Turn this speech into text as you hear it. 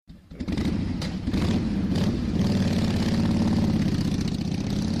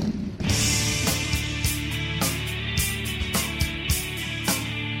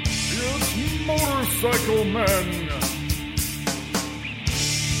Motorcycle Men.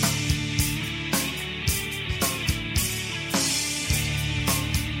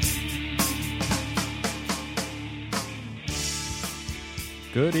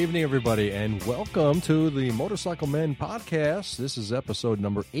 Good evening, everybody, and welcome to the Motorcycle Men podcast. This is episode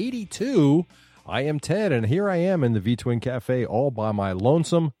number 82. I am Ted, and here I am in the V-Twin Cafe all by my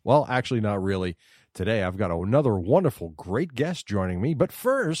lonesome. Well, actually, not really. Today, I've got another wonderful, great guest joining me. But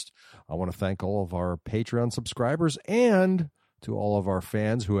first, I want to thank all of our Patreon subscribers and to all of our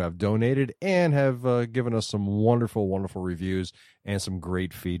fans who have donated and have given us some wonderful, wonderful reviews and some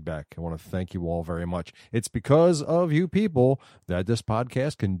great feedback. I want to thank you all very much. It's because of you people that this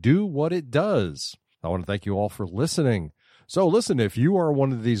podcast can do what it does. I want to thank you all for listening. So listen, if you are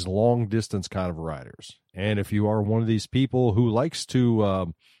one of these long-distance kind of riders, and if you are one of these people who likes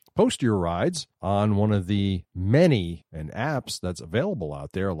to post your rides on one of the many apps that's available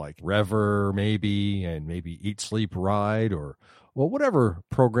out there, like REVER maybe, and maybe Eat, Sleep, Ride, or well, whatever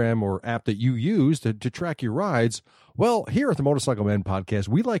program or app that you use to track your rides. Well, here at the Motorcycle Men podcast,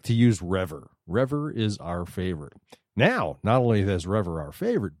 we like to use REVER. REVER is our favorite. Now, not only is REVER our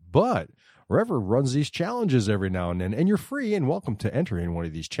favorite, but REVER runs these challenges every now and then, and you're free and welcome to enter in one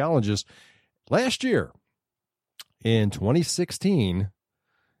of these challenges. Last year, in 2016,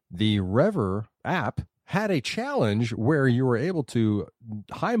 the REVER app had a challenge where you were able to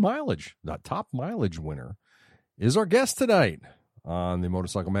high mileage. The top mileage winner is our guest tonight on the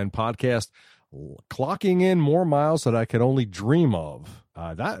Motorcycle Men podcast, clocking in more miles that I could only dream of.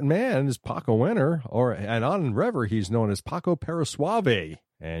 That man is Paco Winner, and on REVER, he's known as Paco Perosuave.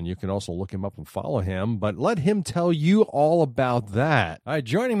 And you can also look him up and follow him, but let him tell you all about that. All right,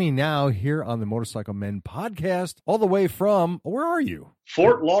 joining me now here on the Motorcycle Men podcast, all the way from, where are you?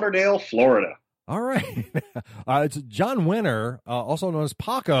 Fort Lauderdale, Florida. All right. It's John Winner, also known as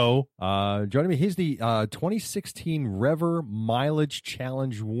Paco, joining me. He's the 2016 REVER Mileage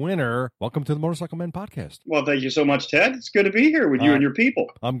Challenge winner. Welcome to the Motorcycle Men podcast. Well, thank you so much, Ted. It's good to be here with you and your people.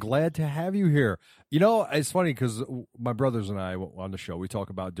 I'm glad to have you here. You know, it's funny because my brothers and I on the show, we talk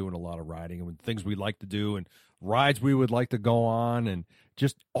about doing a lot of riding and things we like to do and rides we would like to go on and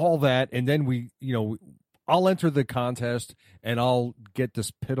just all that. And then I'll enter the contest and I'll get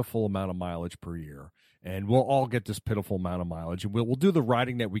this pitiful amount of mileage per year. And we'll all get this pitiful amount of mileage. And we'll do the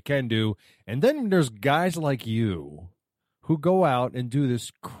riding that we can do. And then there's guys like you who go out and do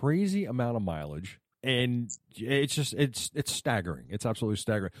this crazy amount of mileage. And it's just, it's staggering. It's absolutely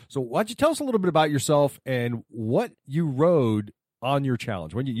staggering. So why don't you tell us a little bit about yourself and what you rode on your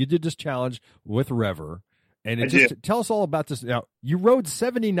challenge? When you did this challenge with REVER. And tell us all about this. Now, you rode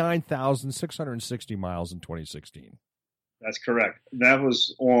 79,660 miles in 2016. That's correct. That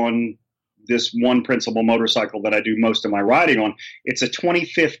was on this one principal motorcycle that I do most of my riding on. It's a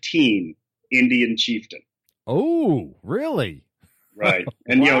 2015 Indian Chieftain. Oh, really? Right.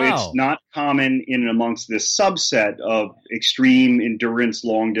 And, wow. It's not common in amongst this subset of extreme endurance,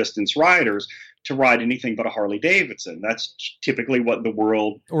 long-distance riders to ride anything but a Harley-Davidson. That's typically what the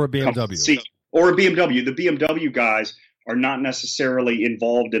world or a BMW. comes to see. Or a BMW. The BMW guys are not necessarily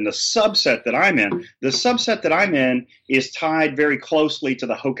involved in the subset that I'm in. The subset that I'm in is tied very closely to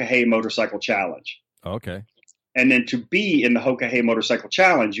the Hoka Motorcycle Challenge. Okay. And then to be in the Hoka Motorcycle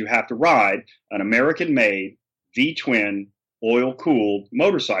Challenge, you have to ride an American-made V-twin oil-cooled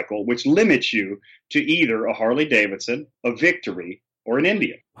motorcycle, which limits you to either a Harley-Davidson, a Victory, or an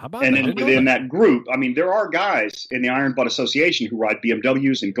Indian. How about and then within that group, I mean, there are guys in the Iron Butt Association who ride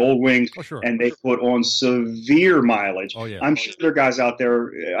BMWs and Goldwings, and they put on severe mileage. Oh, yeah. I'm sure there are guys out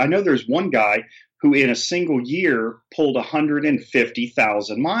there. I know there's one guy who in a single year pulled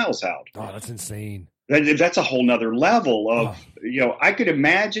 150,000 miles out. Oh, that's insane. That's a whole nother level of, I could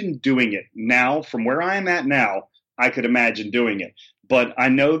imagine doing it now from where I am at now. I could imagine doing it, but I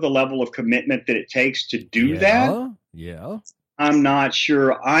know the level of commitment that it takes to do that. Yeah. I'm not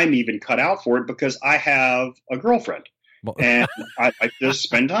sure I'm even cut out for it because I have a girlfriend and I just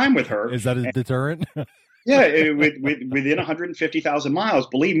spend time with her. Is that a deterrent? Yeah. Within 150,000 miles,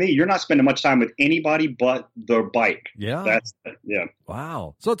 believe me, you're not spending much time with anybody but the bike. Yeah.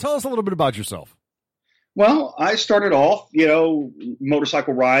 Wow. So tell us a little bit about yourself. Well, I started off,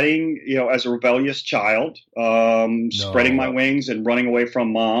 motorcycle riding, as a rebellious child, spreading my wings and running away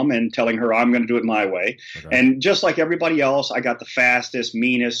from mom and telling her I'm going to do it my way. Okay. And just like everybody else, I got the fastest,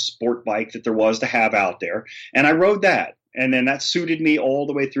 meanest sport bike that there was to have out there. And I rode that. And then that suited me all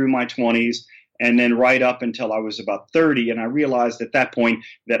the way through my 20s. And then right up until I was about 30. And I realized at that point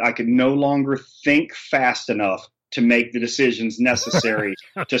that I could no longer think fast enough to make the decisions necessary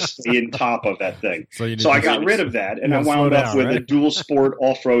to stay on top of that thing. So I got rid of that, and I wound up with a dual sport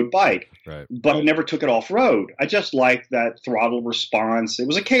off-road bike. Right. But I never took it off-road. I just liked that throttle response. It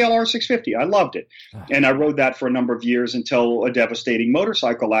was a KLR 650. I loved it. And I rode that for a number of years until a devastating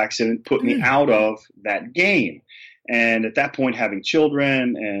motorcycle accident put me out of that game. And at that point, having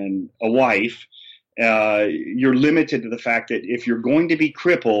children and a wife, you're limited to the fact that if you're going to be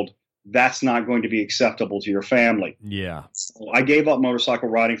crippled, that's not going to be acceptable to your family. Yeah. So I gave up motorcycle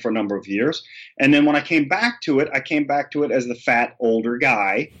riding for a number of years. And then when I came back to it as the fat older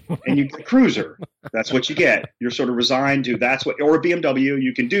guy, and you get a cruiser. That's what you get. You're sort of resigned to or a BMW,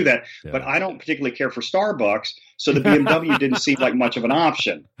 you can do that. Yeah. But I don't particularly care for Starbucks. So the BMW didn't seem like much of an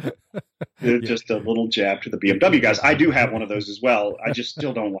option. Just a little jab to the BMW guys. I do have one of those as well. I just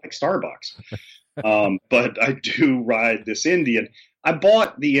still don't like Starbucks. But I do ride this Indian. I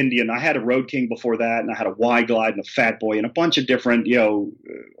bought the Indian. I had a Road King before that, and I had a Y Glide and a Fat Boy and a bunch of different,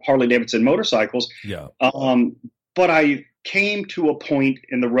 Harley Davidson motorcycles. Yeah. But I came to a point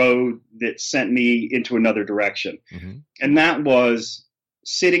in the road that sent me into another direction. Mm-hmm. And that was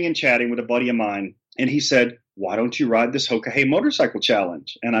sitting and chatting with a buddy of mine. And he said, "Why don't you ride this Hoka Hey motorcycle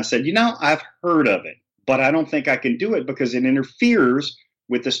challenge?" And I said, I've heard of it, but I don't think I can do it because it interferes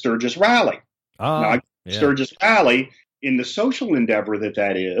with the Sturgis Rally. Sturgis Rally, in the social endeavor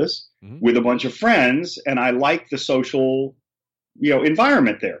that is, with a bunch of friends, and I like the social,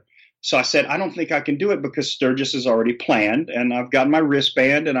 environment there. So I said, I don't think I can do it because Sturgis is already planned, and I've got my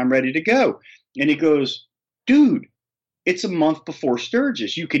wristband, and I'm ready to go. And he goes, "Dude, it's a month before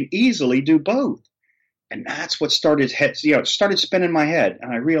Sturgis. You can easily do both." And that's what started spinning my head.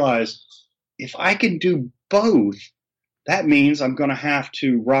 And I realized if I can do both, that means I'm going to have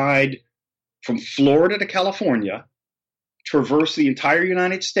to ride from Florida to California, traverse the entire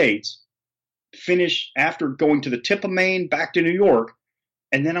United States, finish after going to the tip of Maine back to New York,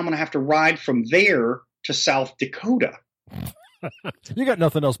 and then I'm going to have to ride from there to South Dakota. You got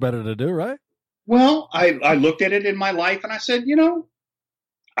nothing else better to do, right? Well, I looked at it in my life and I said,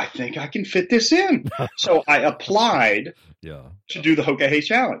 I think I can fit this in. So I applied to do the Hoka Hey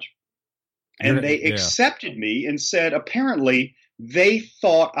Challenge. And they accepted me and said apparently they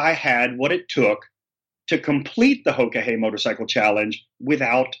thought I had what it took to complete the Hoka Hey Motorcycle Challenge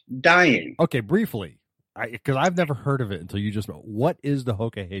without dying. Okay, briefly, because I've never heard of it until you just. What is the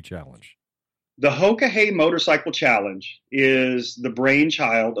Hoka Hey Challenge? The Hoka Hey Motorcycle Challenge is the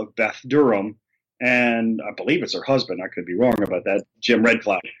brainchild of Beth Durham, and I believe it's her husband. I could be wrong about that, Jim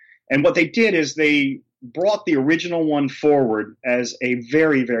Redcloud. And what they did is they brought the original one forward as a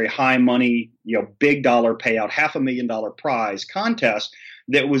very, very high money, big dollar payout, $500,000 prize contest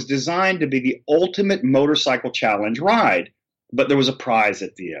that was designed to be the ultimate motorcycle challenge ride. But there was a prize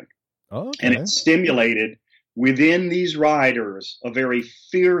at the end. Okay. And it stimulated within these riders a very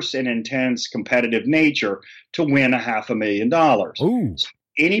fierce and intense competitive nature to win $500,000. Ooh. So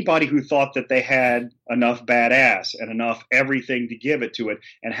anybody who thought that they had enough badass and enough everything to give it to it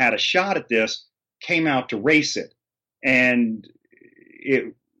and had a shot at this came out to race it. And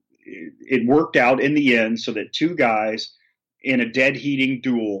it worked out in the end so that two guys in a dead heating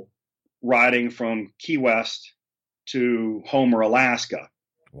duel riding from Key West to Homer, Alaska,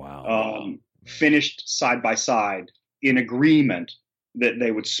 finished side by side in agreement that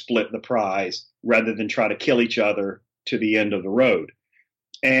they would split the prize rather than try to kill each other to the end of the road.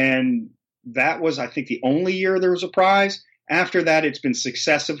 And that was, I think, the only year there was a prize. After that, it's been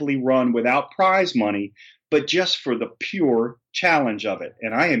successively run without prize money, but just for the pure challenge of it.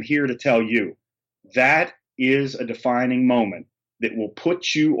 And I am here to tell you that is a defining moment that will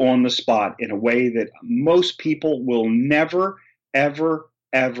put you on the spot in a way that most people will never, ever,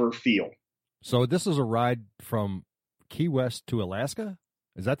 ever feel. So this is a ride from Key West to Alaska?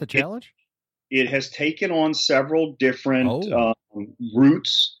 Is that the challenge? It has taken on several different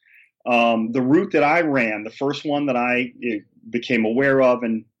routes. The route that I ran, the first one that I became aware of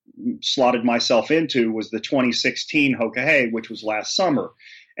and slotted myself into was the 2016 Hoka Hey, which was last summer.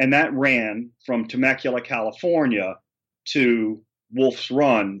 And that ran from Temecula, California to Wolf's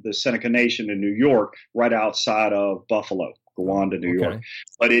Run, the Seneca Nation in New York, right outside of Buffalo, Gowanda, New York.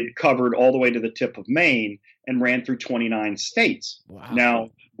 But it covered all the way to the tip of Maine and ran through 29 states. Wow. Now,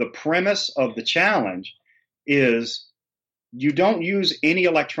 the premise of the challenge is you don't use any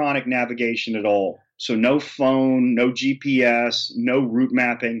electronic navigation at all. So no phone, no GPS, no route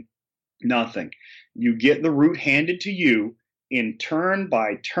mapping, nothing. You get the route handed to you in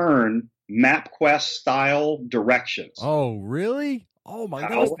turn-by-turn MapQuest style directions. Oh, really? Oh, my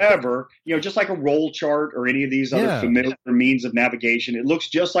God. However, just like a roll chart or any of these other familiar means of navigation, it looks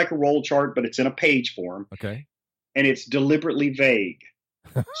just like a roll chart, but it's in a page form. Okay. and it's deliberately vague.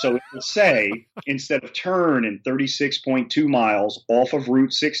 So it will say, instead of turn in 36.2 miles off of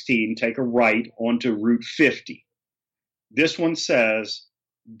Route 16, take a right onto Route 50. This one says,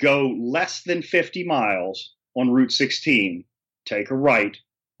 go less than 50 miles on Route 16, take a right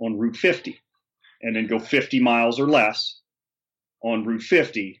on Route 50, and then go 50 miles or less on Route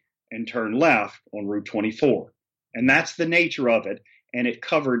 50 and turn left on Route 24. And that's the nature of it. And it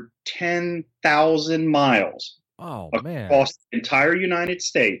covered 10,000 miles across the entire United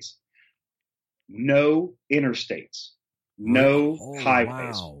States. No interstates, no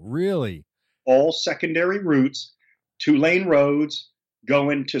highways. Wow, really? All secondary routes, 2-lane roads,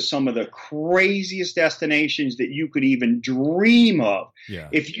 going to some of the craziest destinations that you could even dream of. Yeah.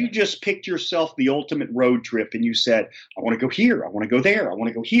 If you just picked yourself the ultimate road trip and you said, I want to go here, I want to go there, I want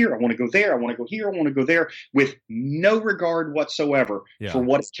to go here, I want to go there, I want to go here, I want to go there, with no regard whatsoever for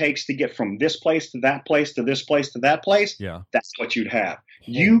what it takes to get from this place to that place to this place to that place, that's what you'd have.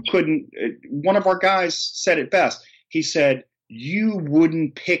 You couldn't, one of our guys said it best. He said, you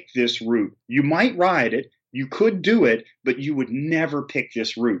wouldn't pick this route. You might ride it, you could do it, but you would never pick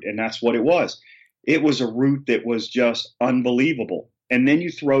this route. And that's what it was. It was a route that was just unbelievable. And then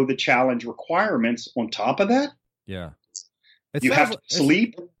you throw the challenge requirements on top of that. Yeah. You have to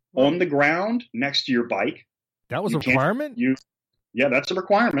sleep on the ground next to your bike. That was a requirement? Yeah, that's a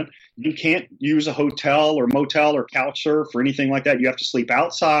requirement. You can't use a hotel or motel or couch surf or anything like that. You have to sleep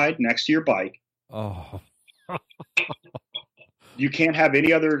outside next to your bike. Oh. You can't have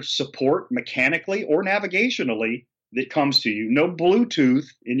any other support mechanically or navigationally that comes to you. No Bluetooth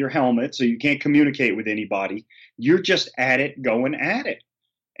in your helmet, so you can't communicate with anybody. You're just at it, going at it.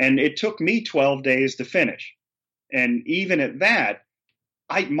 And it took me 12 days to finish. And even at that,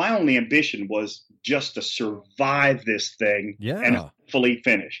 my only ambition was just to survive this thing and hopefully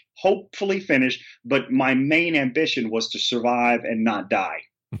finish. But my main ambition was to survive and not die.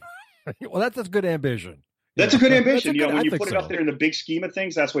 Well, that's a good ambition. That's a good ambition. When you put it up there in the big scheme of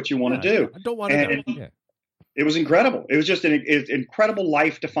things, that's what you want to do. I don't want to know. It was incredible. It was just an incredible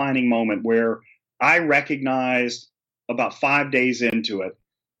life-defining moment where I recognized about 5 days into it,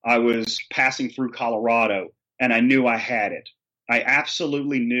 I was passing through Colorado, and I knew I had it. I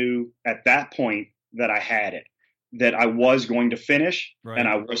absolutely knew at that point that I had it, that I was going to finish, and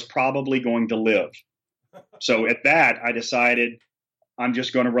I was probably going to live. So at that, I decided I'm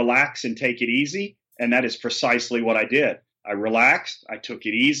just going to relax and take it easy. And that is precisely what I did. I relaxed, I took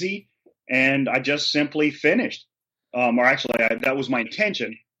it easy, and I just simply finished. That was my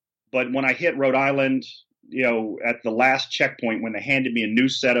intention. But when I hit Rhode Island, at the last checkpoint, when they handed me a new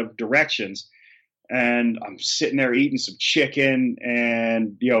set of directions, and I'm sitting there eating some chicken,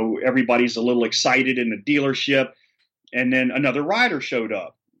 and, everybody's a little excited in the dealership. And then another rider showed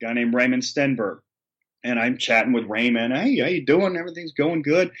up, a guy named Raymond Stenberg. And I'm chatting with Raymond. Hey, how you doing? Everything's going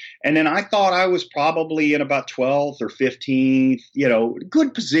good. And then I thought I was probably in about 12th or 15th,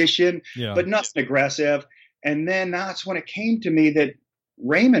 good position, but nothing aggressive. And then that's when it came to me that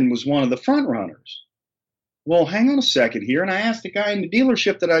Raymond was one of the front runners. Well, hang on a second here. And I asked the guy in the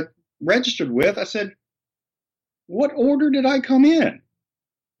dealership that I registered with, I said, what order did I come in?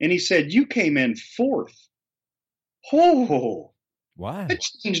 And he said, you came in 4th. Oh, wow. That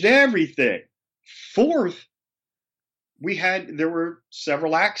changed everything. 4th, there were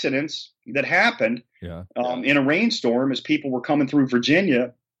several accidents that happened in a rainstorm as people were coming through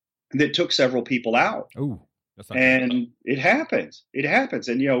Virginia that took several people out. Oh, and it happens. It happens.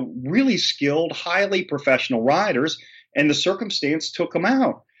 And, really skilled, highly professional riders, and the circumstance took them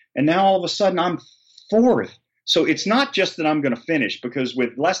out. And now all of a sudden I'm 4th. So it's not just that I'm going to finish, because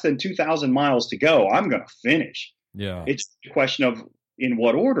with less than 2,000 miles to go, I'm going to finish. Yeah. It's a question of in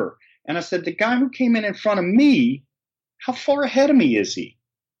what order. And I said, the guy who came in front of me, how far ahead of me is he?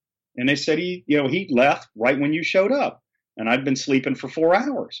 And they said he left right when you showed up. And I'd been sleeping for 4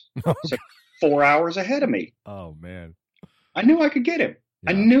 hours. So 4 hours ahead of me. Oh, man. I knew I could get him.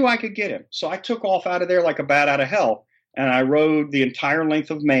 Yeah. I knew I could get him. So I took off out of there like a bat out of hell. And I rode the entire length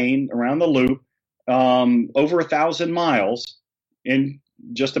of Maine around the loop, over 1,000 miles in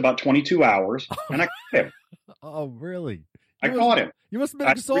just about 22 hours. And I caught him. Oh, really? I caught him. You must have been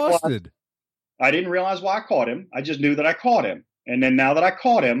exhausted. I didn't realize why I caught him. I just knew that I caught him. And then now that I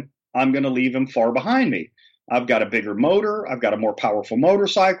caught him, I'm going to leave him far behind me. I've got a bigger motor. I've got a more powerful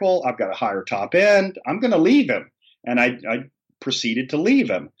motorcycle. I've got a higher top end. I'm going to leave him. And I proceeded to leave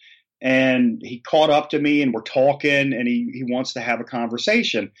him. And he caught up to me and we're talking, and he wants to have a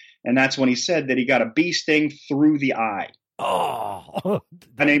conversation. And that's when he said that he got a bee sting through the eye. Oh,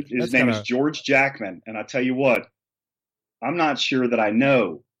 his name is George Jackman. And I tell you what, I'm not sure that I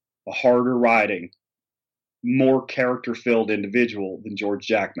know a harder riding more character-filled individual than George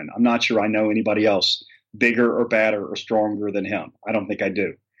Jackman. I'm not sure I know anybody else bigger or badder or stronger than him. I don't think I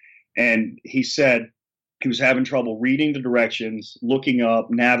do. And he said he was having trouble reading the directions, looking up,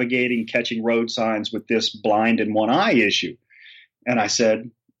 navigating, catching road signs with this blind in one eye issue. And I said,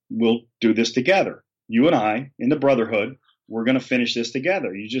 we'll do this together. You and I, in the brotherhood, we're going to finish this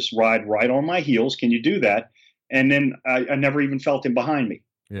together. You just ride right on my heels. Can you do that? And then I never even felt him behind me.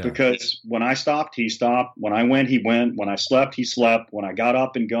 Yeah. Because when I stopped, he stopped. When I went, he went. When I slept, he slept. When I got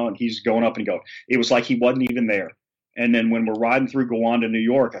up and going, he's going up and going. It was like he wasn't even there. And then when we're riding through Gowanda, New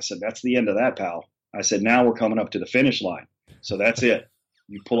York, I said, that's the end of that, pal. I said, now we're coming up to the finish line. So that's it.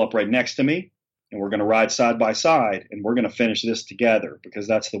 You pull up right next to me, and we're going to ride side by side, and we're going to finish this together because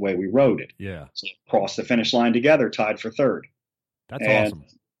that's the way we rode it. Yeah. So crossed the finish line together, tied for third. That's awesome.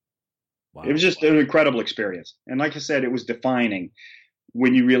 Wow. It was just an incredible experience. And like I said, it was defining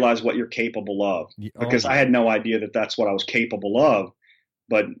when you realize what you're capable of, because I had no idea that that's what I was capable of.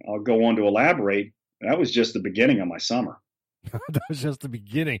 But I'll go on to elaborate. That was just the beginning of my summer. That was just the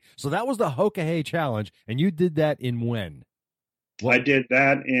beginning. So that was the Hoka Challenge, and you did that in when? I did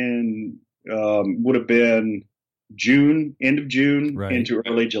that in would have been June, end of June, right, into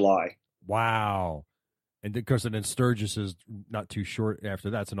early July. Wow. And of course, then Sturgis is not too short after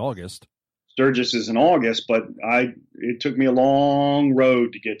that. It's in August. Sturgis is in August, but it took me a long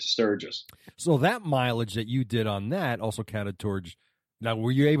road to get to Sturgis. So that mileage that you did on that also counted towards. Now,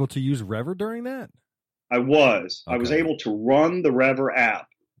 were you able to use REVER during that? I was. Okay. I was able to run the REVER app.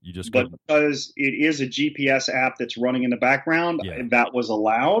 You just but because it is a GPS app that's running in the background, that was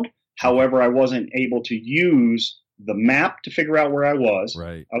allowed. However, I wasn't able to use the map to figure out where I was.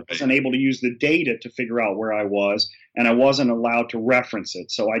 Right. I wasn't able to use the data to figure out where I was, and I wasn't allowed to reference it.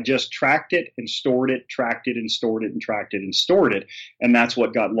 So I just tracked it and stored it, tracked it and stored it and tracked it and stored it, and that's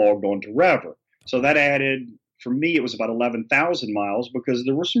what got logged onto REVER. So that added, for me, it was about 11,000 miles because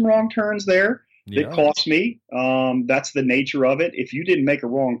there were some wrong turns there that cost me. That's the nature of it. If you didn't make a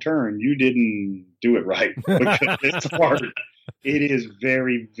wrong turn, you didn't do it right because it's hard. It is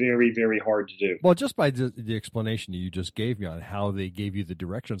very, very, very hard to do. Well, just by the explanation you just gave me on how they gave you the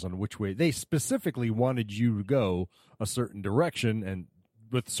directions on which way, they specifically wanted you to go a certain direction and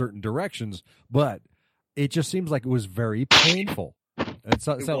with certain directions, but it just seems like it was very painful. It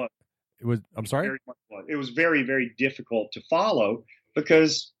was. I'm sorry? It was very, very difficult to follow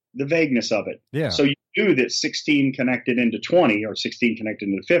because the vagueness of it. Yeah. So you knew that 16 connected into 20 or 16 connected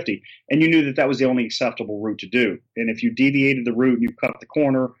into 50, and you knew that that was the only acceptable route to do. And if you deviated the route and you cut the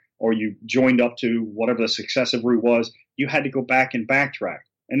corner or you joined up to whatever the successive route was, you had to go back and backtrack.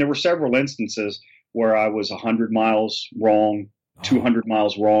 And there were several instances where I was 100 miles wrong, 200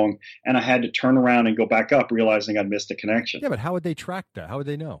 miles wrong, and I had to turn around and go back up realizing I'd missed a connection. Yeah, but how would they track that? How would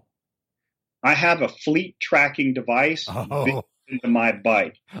they know? I have a fleet tracking device into my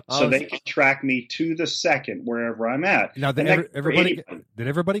bike, so they can track me to the second wherever I'm at. Now, did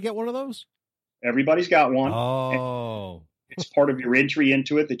everybody get one of those? Everybody's got one. Oh, it's part of your entry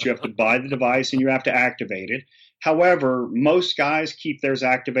into it that you have to buy the device and you have to activate it. However, most guys keep theirs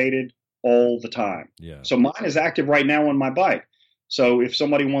activated all the time. Yeah. So mine is active right now on my bike. So if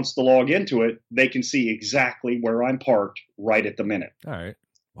somebody wants to log into it, they can see exactly where I'm parked right at the minute. All right.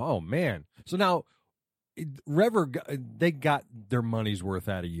 Oh, man. So now, REVER, they got their money's worth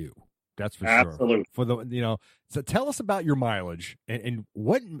out of you. That's for Absolutely. Sure. So tell us about your mileage and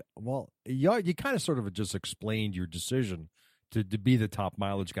what. Well, you kind of sort of just explained your decision to be the top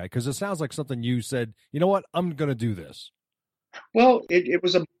mileage guy because it sounds like something you said. You know what? I'm going to do this. Well, it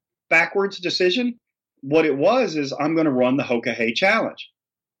was a backwards decision. What it was is I'm going to run the Hoka Challenge,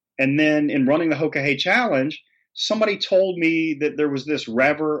 and then in running the Hoka Challenge, somebody told me that there was this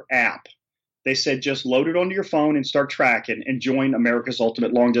REVER app. They said, just load it onto your phone and start tracking and join America's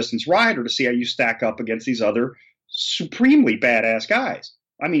Ultimate Long Distance Rider to see how you stack up against these other supremely badass guys.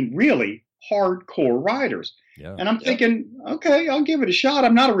 I mean, really hardcore riders. Yeah. And I'm thinking, okay, I'll give it a shot.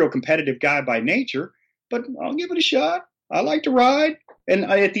 I'm not a real competitive guy by nature, but I'll give it a shot. I like to ride. And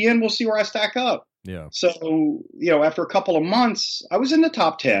at the end, we'll see where I stack up. Yeah. So, after a couple of months, I was in the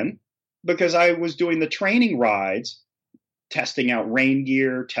top 10 because I was doing the training rides, testing out rain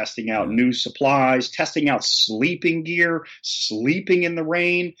gear, testing out new supplies, testing out sleeping gear, sleeping in the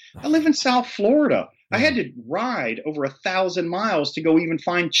rain. I live in South Florida. I had to ride over 1,000 miles to go even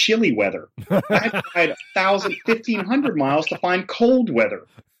find chilly weather. I had to ride 1,500 miles to find cold weather.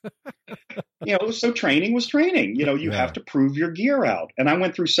 So training was training. You have to prove your gear out. And I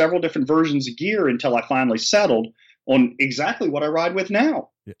went through several different versions of gear until I finally settled on exactly what I ride with now.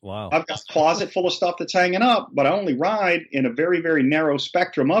 Wow. I've got a closet full of stuff that's hanging up, but I only ride in a very, very narrow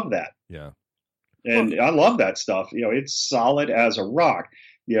spectrum of that. Yeah. And I love that stuff. It's solid as a rock.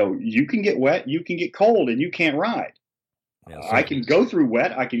 You can get wet, you can get cold, and you can't ride. Yeah, I can go through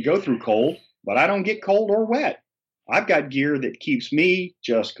wet, I can go through cold, but I don't get cold or wet. I've got gear that keeps me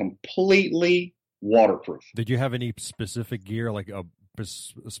just completely waterproof. Did you have any specific gear, like a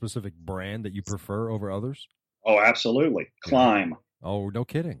specific brand that you prefer over others? Oh, absolutely. Climb. Oh, no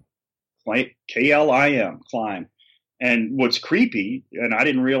kidding. KLIM, Climb. And what's creepy, and I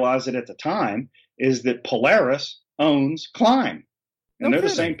didn't realize it at the time, is that Polaris owns Climb. And they're the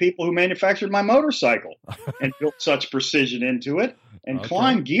same people who manufactured my motorcycle and built such precision into it. And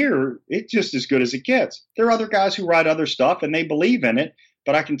Climb gear, it's just as good as it gets. There are other guys who ride other stuff, and they believe in it.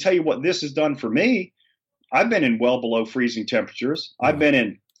 But I can tell you what this has done for me. I've been in well below freezing temperatures. I've been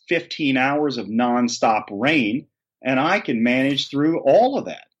in 15 hours of nonstop rain, and I can manage through all of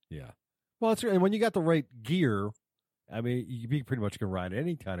that. Yeah. Well, it's, and when you got the right gear, I mean, you pretty much can ride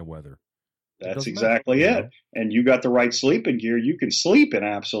any kind of weather. That's exactly it. And you got the right sleeping gear, you can sleep in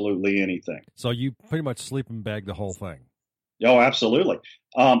absolutely anything. So you pretty much sleeping bag the whole thing. Oh, absolutely.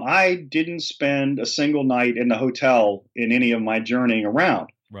 I didn't spend a single night in the hotel in any of my journeying around.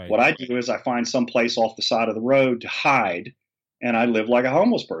 Right. What I do is I find some place off the side of the road to hide, and I live like a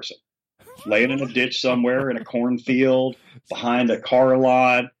homeless person, laying in a ditch somewhere, in a cornfield, behind a car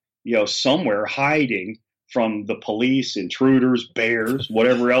lot, somewhere hiding from the police, intruders, bears,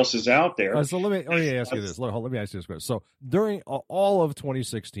 whatever else is out there. So let me ask you this. Let me ask you this question. So during all of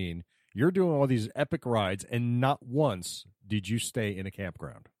 2016, you're doing all these epic rides, and not once did you stay in a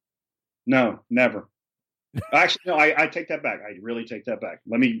campground. No, never. Actually, no, I take that back. I really take that back.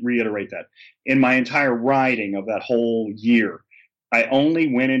 Let me reiterate that. In my entire riding of that whole year, I only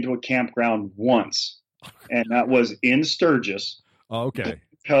went into a campground once, and that was in Sturgis. Oh, okay.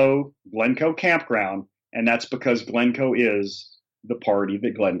 Glencoe Campground. And that's because Glencoe is the party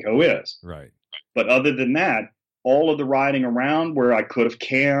that Glencoe is. Right. But other than that, all of the riding around where I could have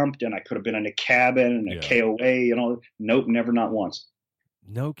camped and I could have been in a cabin and a KOA and all, nope, never, not once.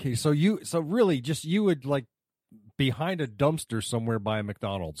 No, okay. So really just you would like behind a dumpster somewhere by a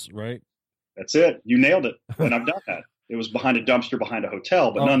McDonald's, right? That's it. You nailed it. And I've done that. It was behind a dumpster behind a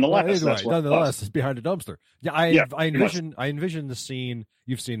hotel, but nonetheless, that's what nonetheless, it's behind a dumpster. Yeah, I envision the scene.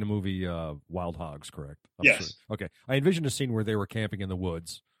 You've seen the movie Wild Hogs, correct? Yes. Sure. Okay. I envisioned a scene where they were camping in the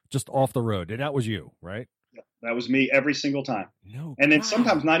woods, just off the road, and that was you, right? Yeah, that was me every single time. No. And then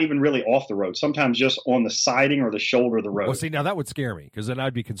sometimes not even really off the road. Sometimes just on the siding or the shoulder of the road. Well, see, now that would scare me because then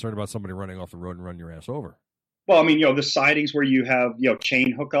I'd be concerned about somebody running off the road and run your ass over. Well, I mean, the sidings where you have,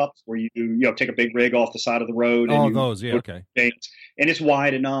 chain hookups where you take a big rig off the side of the road. And those, yeah, okay. Chains, and it's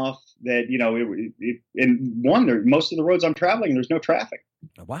wide enough that, most of the roads I'm traveling, there's no traffic.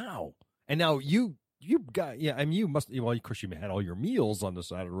 Wow. And now you got, you must, of course you had all your meals on the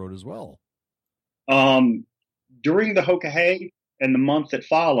side of the road as well. During the Hokahay and the month that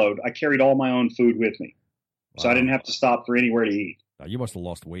followed, I carried all my own food with me. Wow. So I didn't have to stop for anywhere to eat. Now you must have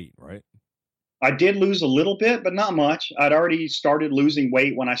lost weight, right? I did lose a little bit, but not much. I'd already started losing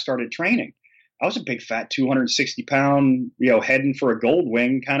weight when I started training. I was a big fat 260-pound, heading for a gold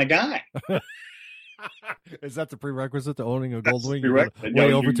wing kind of guy. Is that the prerequisite to owning a gold wing?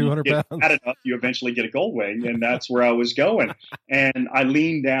 Way over 200 pounds? Fat enough, you eventually get a gold wing, and that's where I was going. And I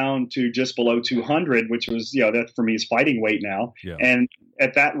leaned down to just below 200, which was, that for me is fighting weight now. Yeah. And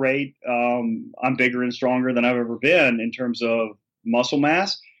at that rate, I'm bigger and stronger than I've ever been in terms of muscle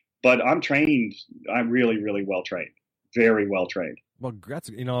mass. But I'm trained. I'm really, really well trained. Very well trained. Well, that's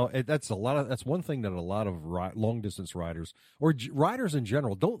that's one thing that a lot of long distance riders or riders in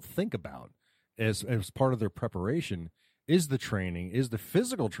general don't think about as part of their preparation is the training, is the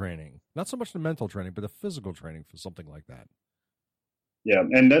physical training, not so much the mental training, but the physical training for something like that. Yeah,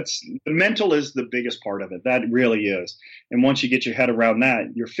 and the mental is the biggest part of it. That really is. And once you get your head around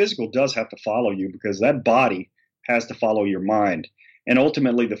that, your physical does have to follow you because that body has to follow your mind. And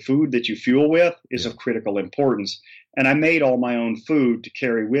ultimately, the food that you fuel with is of critical importance. And I made all my own food to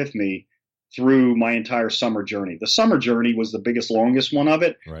carry with me through my entire summer journey. The summer journey was the biggest, longest one of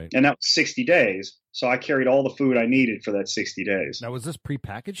it. Right. And that was 60 days. So I carried all the food I needed for that 60 days. Now, was this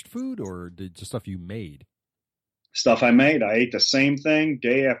prepackaged food or just stuff you made? Stuff I made. I ate the same thing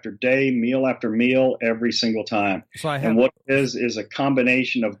day after day, meal after meal, every single time. And what it is a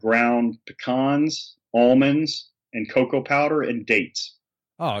combination of ground pecans, almonds, and cocoa powder and dates.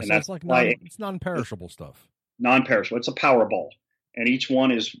 Oh, so that's like it's non-perishable stuff. Non-perishable. It's a Powerball. And each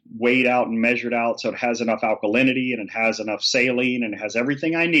one is weighed out and measured out so it has enough alkalinity and it has enough saline and it has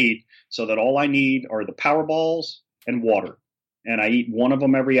everything I need so that all I need are the Powerballs and water. And I eat one of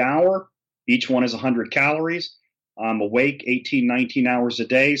them every hour. Each one is 100 calories. I'm awake 18, 19 hours a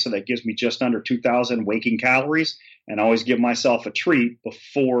day. So that gives me just under 2,000 waking calories. And I always give myself a treat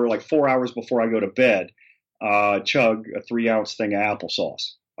before, like 4 hours before I go to bed, chug a 3-ounce thing of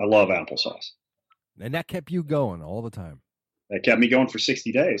applesauce. I love applesauce. And that kept you going all the time. That kept me going for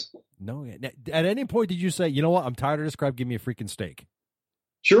 60 days. No, at any point did you say, you know what, I'm tired of this crap, give me a freaking steak?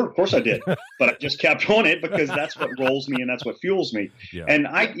 Sure, of course I did, but I just kept on it because that's what rolls me and that's what fuels me. Yeah. And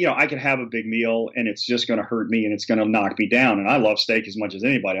I can have a big meal and it's just going to hurt me and it's going to knock me down. And I love steak as much as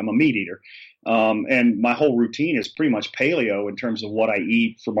anybody. I'm a meat eater. And my whole routine is pretty much paleo in terms of what I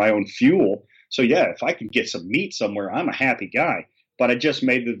eat for my own fuel. So yeah, if I can get some meat somewhere, I'm a happy guy. But I just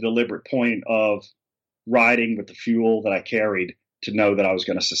made the deliberate point of riding with the fuel that I carried to know that I was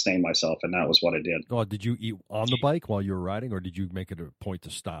going to sustain myself, and that was what I did. Oh, did you eat on the bike while you were riding, or did you make it a point to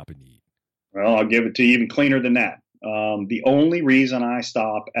stop and eat? Well, I'll give it to you even cleaner than that. The only reason I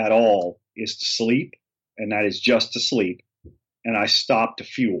stop at all is to sleep, and that is just to sleep, and I stop to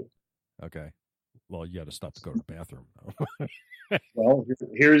fuel. Okay. Well, you got to stop to go to the bathroom. Well,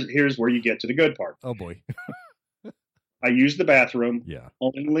 here's where you get to the good part. Oh, boy. I use the bathroom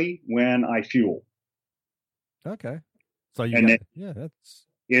only when I fuel. Okay. So that's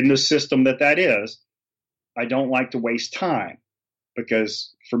in the system that is, I don't like to waste time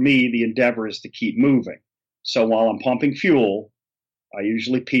because for me, the endeavor is to keep moving. So while I'm pumping fuel, I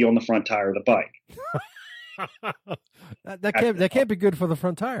usually pee on the front tire of the bike. that can't be good for the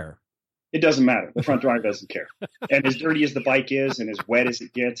front tire. It doesn't matter. The front tire doesn't care. And as dirty as the bike is and as wet as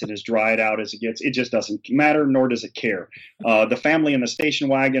it gets and as dried out as it gets, it just doesn't matter, nor does it care. The family in the station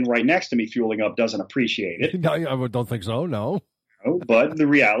wagon right next to me fueling up doesn't appreciate it. No, I don't think so, no. But the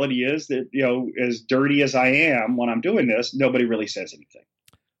reality is that, as dirty as I am when I'm doing this, nobody really says anything.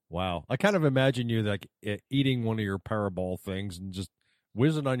 Wow. I kind of imagine you like eating one of your Powerball things and just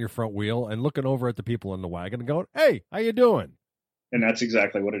whizzing on your front wheel and looking over at the people in the wagon and going, hey, how you doing? And that's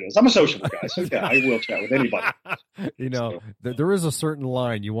exactly what it is. I'm a sociable guy, so yeah, I will chat with anybody. There is a certain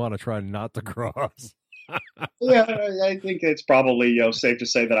line you want to try not to cross. Yeah, I think it's probably safe to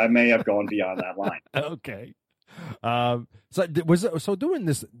say that I may have gone beyond that line. Okay. So doing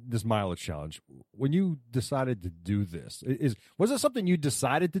this mileage challenge, when you decided to do this, was it something you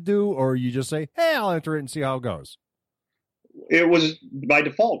decided to do, or you just say, hey, I'll enter it and see how it goes? It was by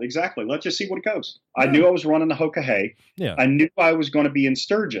default. Exactly. Let's just see what it goes. Yeah. I knew I was running the Hoka-Hay. Yeah. I knew I was going to be in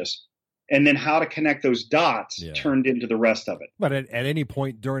Sturgis, and then how to connect those dots turned into the rest of it. But at any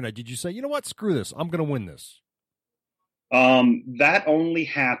point during that, did you say, you know what, screw this, I'm going to win this? That only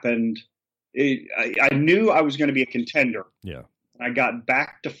happened. I knew I was going to be a contender. Yeah. I got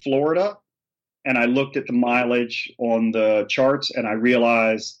back to Florida, and I looked at the mileage on the charts, and I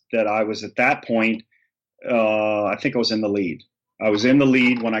realized that I was at that point. I think I was in the lead. I was in the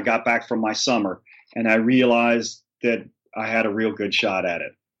lead when I got back from my summer, and I realized that I had a real good shot at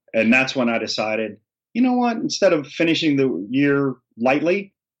it. And that's when I decided, you know what, instead of finishing the year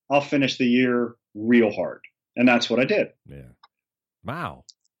lightly, I'll finish the year real hard. And that's what I did. Yeah. Wow.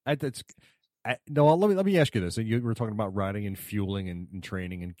 No, let me ask you this. You were talking about riding and fueling and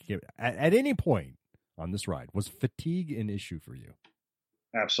training. And at any point on this ride, was fatigue an issue for you?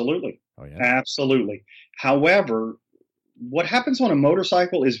 Absolutely. Oh, yeah. Absolutely. However, what happens on a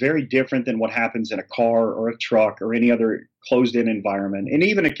motorcycle is very different than what happens in a car or a truck or any other closed-in environment, and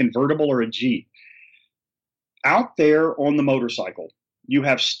even a convertible or a Jeep. Out there on the motorcycle, you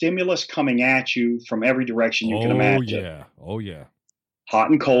have stimulus coming at you from every direction you can imagine. Oh, yeah. Hot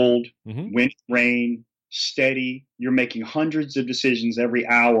and cold, wind, rain, steady. You're making hundreds of decisions every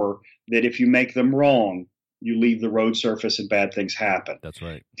hour that if you make them wrong, you leave the road surface and bad things happen. That's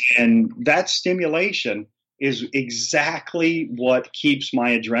right. And that stimulation is exactly what keeps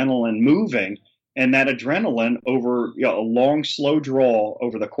my adrenaline moving. And that adrenaline over a long, slow draw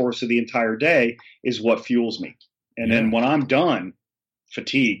over the course of the entire day is what fuels me. And then when I'm done,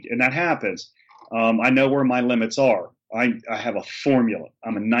 fatigued, and that happens, I know where my limits are. I have a formula.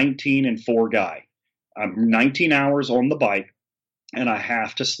 I'm a 19-4 guy. I'm 19 hours on the bike, and I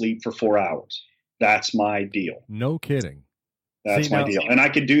have to sleep for 4 hours. That's my deal. No kidding. That's my deal. And I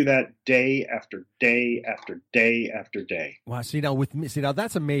could do that day after day after day after day. Wow. Now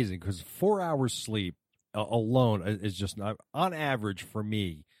that's amazing, because 4 hours sleep alone is just not, on average for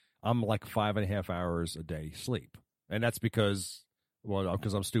me, I'm like 5.5 hours a day sleep. And that's because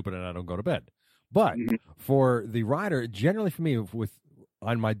I'm stupid and I don't go to bed. But for the rider, generally for me,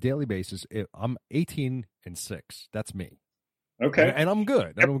 on my daily basis, I'm 18-6. That's me. Okay. And I'm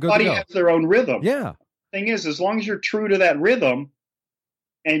good. Everybody has their own rhythm. Yeah. Thing is, as long as you're true to that rhythm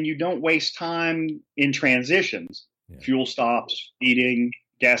and you don't waste time in transitions, fuel stops, feeding,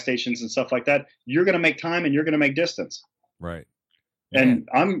 gas stations and stuff like that, you're going to make time and you're going to make distance. Right. And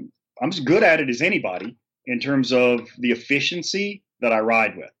I'm as good at it as anybody in terms of the efficiency that I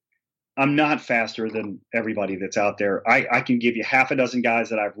ride with. I'm not faster than everybody that's out there. I can give you half a dozen guys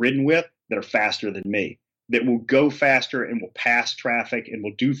that I've ridden with that are faster than me, that will go faster and will pass traffic and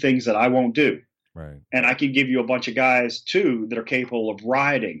will do things that I won't do. Right. And I can give you a bunch of guys, too, that are capable of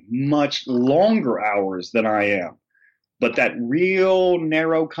riding much longer hours than I am. But that real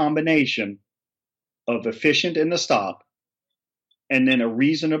narrow combination of efficient in the stop and then a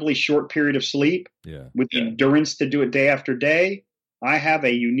reasonably short period of sleep with the endurance to do it day after day, I have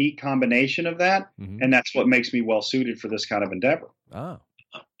a unique combination of that. Mm-hmm. And that's what makes me well suited for this kind of endeavor. Oh.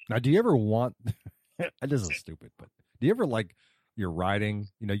 Now, do you ever want – this is stupid, but do you ever like you're riding,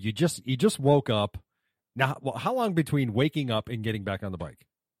 you just woke up. Now, how long between waking up and getting back on the bike?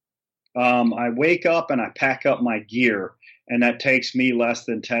 I wake up and I pack up my gear, and that takes me less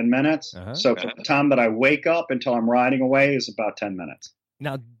than 10 minutes. Uh-huh. So from the time that I wake up until I'm riding away is about 10 minutes.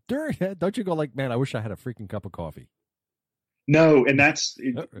 Now, during that, don't you go like, man, I wish I had a freaking cup of coffee? No, and that's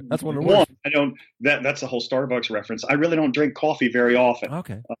one of the worst. I don't. That's the whole Starbucks reference. I really don't drink coffee very often.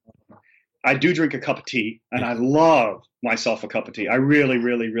 Okay. I do drink a cup of tea, and I love myself a cup of tea. I really,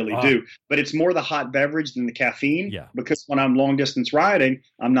 really, really do. But it's more the hot beverage than the caffeine. Yeah. Because when I'm long distance riding,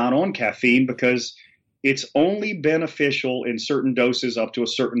 I'm not on caffeine because it's only beneficial in certain doses up to a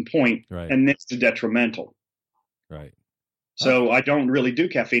certain point, and it's detrimental. Right. So I don't really do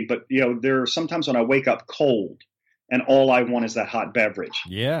caffeine, but there are sometimes when I wake up cold, and all I want is that hot beverage.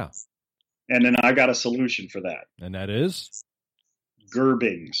 Yeah. And then I got a solution for that. And that is?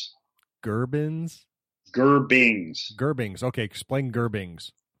 Gerbings. Gerbings? Gerbings. Okay, explain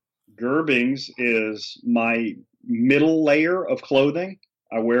gerbings. Gerbings is my middle layer of clothing.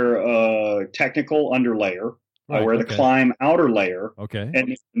 I wear a technical underlayer. I wear the climb outer layer. Okay. And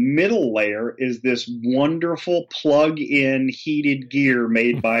the middle layer is this wonderful plug-in heated gear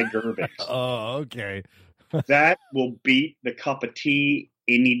made by Gerbings. Oh, okay. That will beat the cup of tea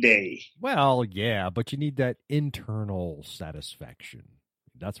any day. Well, yeah, but you need that internal satisfaction.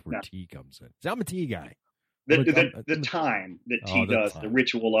 That's where tea comes in. See, I'm a tea guy. The time that tea does, the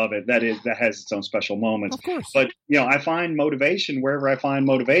ritual of it, that has its own special moments. Of course. But, I find motivation wherever I find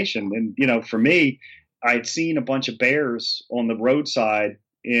motivation. And, for me, I'd seen a bunch of bears on the roadside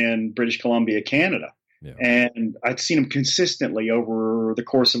in British Columbia, Canada. Yeah. And I'd seen them consistently over the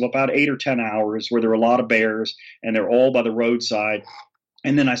course of about 8 or 10 hours where there were a lot of bears and they're all by the roadside.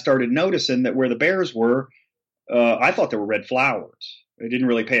 And then I started noticing that where the bears were, I thought they were red flowers. I didn't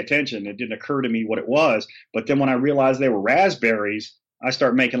really pay attention. It didn't occur to me what it was. But then when I realized they were raspberries, I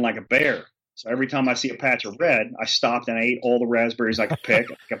start making like a bear. So every time I see a patch of red, I stopped and I ate all the raspberries I could pick.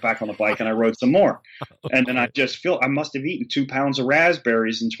 I got back on the bike and I rode some more. And then I just feel I must have eaten 2 pounds of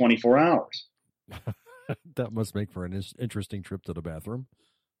raspberries in 24 hours. That must make for an interesting trip to the bathroom.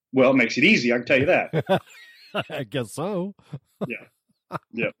 Well, it makes it easy. I can tell you that. I guess so.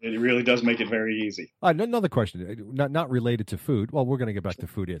 Yeah, it really does make it very easy. Another question, not related to food. Well, we're going to get back to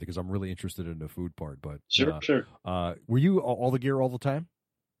food yet because I'm really interested in the food part. But sure. Were you all the gear all the time?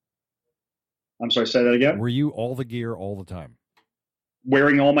 I'm sorry, say that again? Were you all the gear all the time?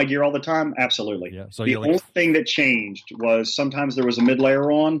 Wearing all my gear all the time? Absolutely. Yeah. So the only thing that changed was sometimes there was a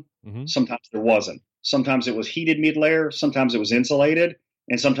mid-layer on, sometimes there wasn't. Sometimes it was heated mid-layer, sometimes it was insulated,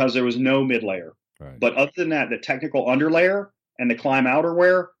 and sometimes there was no mid-layer. Right. But other than that, the technical underlayer and the climb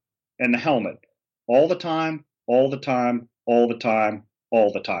outerwear and the helmet, all the time, all the time, all the time,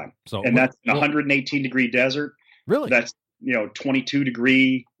 all the time. So, and that's an 118-degree desert. Really? That's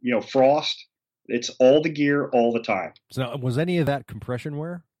 22-degree frost. It's all the gear all the time. So was any of that compression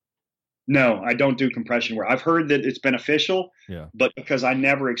wear? No, I don't do compression wear. I've heard that it's beneficial, but because I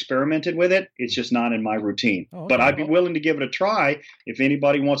never experimented with it, it's just not in my routine. Oh, okay. But I'd be willing to give it a try. If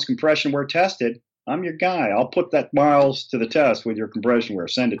anybody wants compression wear tested, I'm your guy. I'll put that miles to the test with your compression wear.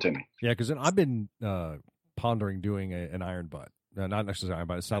 Send it to me. Yeah, because I've been pondering doing an iron butt. Not necessarily iron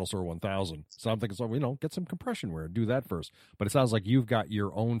butt, a Saddle Sore 1000. So I'm thinking, get some compression wear. Do that first. But it sounds like you've got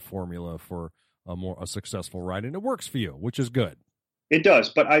your own formula for a successful ride, and it works for you, which is good. It does,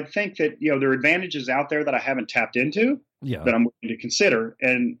 but I think that there are advantages out there that I haven't tapped into that I'm willing to consider,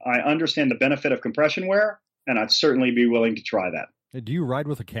 and I understand the benefit of compression wear, and I'd certainly be willing to try that. Hey, do you ride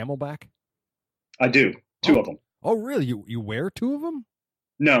with a Camelback? I do, 2 of them. Oh, really? You wear 2 of them?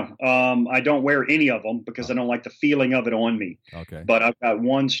 No, I don't wear any of them because I don't like the feeling of it on me. Okay, but I've got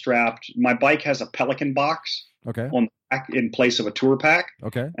one strapped. My bike has a Pelican box. Okay, on the back in place of a tour pack.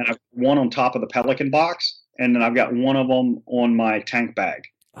 Okay, and I've one on top of the Pelican box. And then I've got one of them on my tank bag.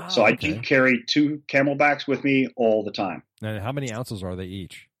 So I do carry 2 Camelbacks with me all the time. And how many ounces are they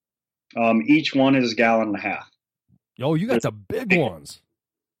each? Each one is 1.5 gallons. Oh, you got the big ones.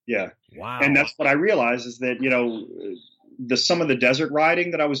 Yeah. Wow. And that's what I realized is that, some of the desert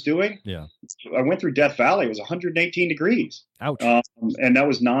riding that I was doing. Yeah. I went through Death Valley. It was 118 degrees. Ouch. And that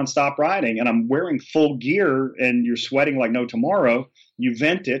was nonstop riding. And I'm wearing full gear and you're sweating like no tomorrow. You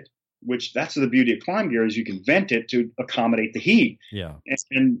vent it, which that's the beauty of climb gear is you can vent it to accommodate the heat. Yeah.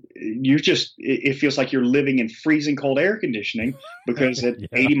 And it feels like you're living in freezing cold air conditioning because at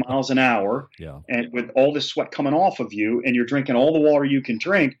 80 miles an hour and with all this sweat coming off of you and you're drinking all the water you can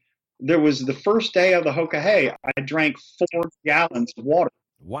drink. There was the first day of the Hoka, I drank 4 gallons of water.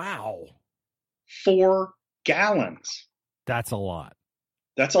 Wow. 4 gallons. That's a lot.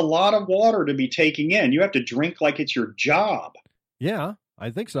 That's a lot of water to be taking in. You have to drink like it's your job. Yeah,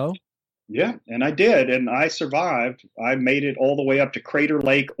 I think so. Yeah, and I did, and I survived. I made it all the way up to Crater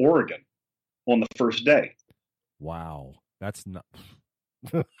Lake, Oregon on the first day. Wow. That's not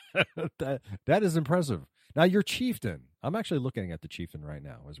that is impressive. Now you're Chieftain. I'm actually looking at the Chieftain right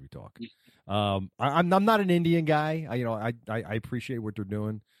now as we talk. I'm not an Indian guy. I appreciate what they're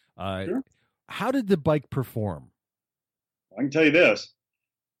doing. Sure. How did the bike perform? I can tell you this.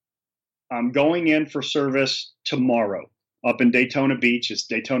 I'm going in for service tomorrow up in Daytona Beach. It's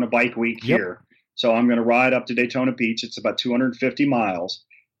Daytona Bike Week here. So I'm going to ride up to Daytona Beach. It's about 250 miles.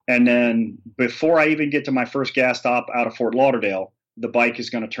 And then before I even get to my first gas stop out of Fort Lauderdale, the bike is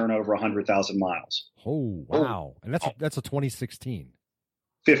going to turn over 100,000 miles. Oh, wow. And that's a 2016.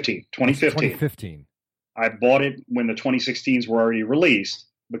 2015. I bought it when the 2016s were already released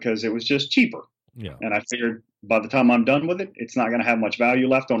because it was just cheaper. Yeah. And I figured by the time I'm done with it, it's not going to have much value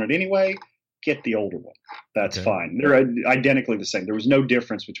left on it anyway. Get the older one. That's fine. They're identically the same. There was no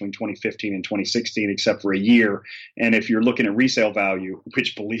difference between 2015 and 2016 except for a year. And if you're looking at resale value,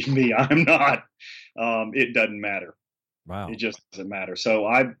 which believe me, I'm not, it doesn't matter. Wow. It just doesn't matter. So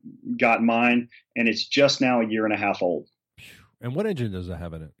I got mine, and it's just now 1.5 years old. And what engine does it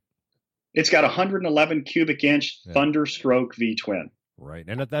have in it? It's got a 111 cubic inch Thunderstroke V-twin. Right.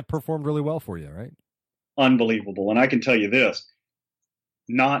 And that performed really well for you, right? Unbelievable. And I can tell you this,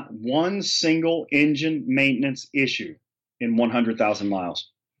 not one single engine maintenance issue in 100,000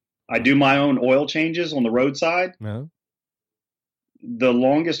 miles. I do my own oil changes on the roadside. No. The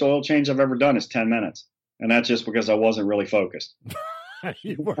longest oil change I've ever done is 10 minutes. And that's just because I wasn't really focused.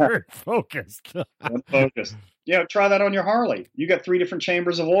 You weren't focused. Focused. Yeah, try that on your Harley. You got 3 different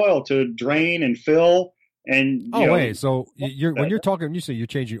chambers of oil to drain and fill. And wait, so when you're talking, you say you're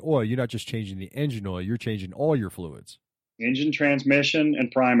changing oil, you're not just changing the engine oil, you're changing all your fluids. Engine, transmission, and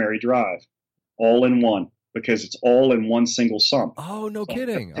primary drive, all in one, because it's all in one single sump. Oh, no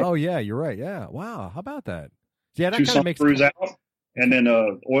kidding. Oh, yeah, you're right. Yeah. Wow. How about that? Yeah, that 2 kind of makes screws out, and then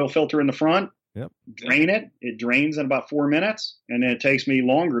a oil filter in the front. Yep. Drain it. It drains in about 4 minutes, and then it takes me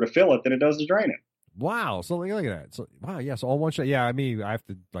longer to fill it than it does to drain it. Wow. So look at that. So wow. Yeah. So all one shot. Yeah. I mean, I have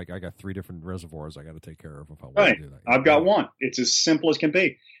to I got 3 different reservoirs I got to take care of if I want to do that. I've got one. It's as simple as can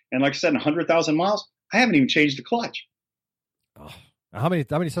be. And like I said, in 100,000 miles, I haven't even changed the clutch. Oh, how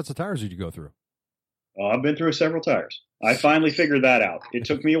many sets of tires did you go through? I've been through several tires. I finally figured that out. It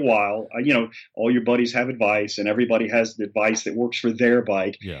took me a while. All your buddies have advice, and everybody has the advice that works for their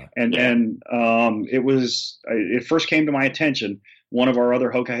bike. Yeah. And then it first came to my attention. One of our other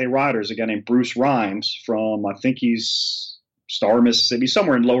Hoka riders, a guy named Bruce Rhymes from, I think he's Star, Mississippi,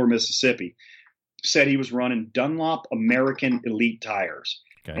 somewhere in lower Mississippi, said he was running Dunlop American Elite tires.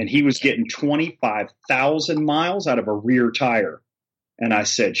 Okay. And he was getting 25,000 miles out of a rear tire. And I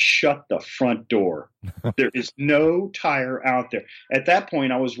said, shut the front door. There is no tire out there. At that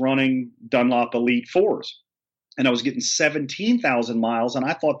point, I was running Dunlop Elite 4s. And I was getting 17,000 miles. And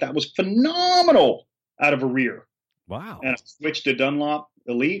I thought that was phenomenal out of a rear. Wow. And I switched to Dunlop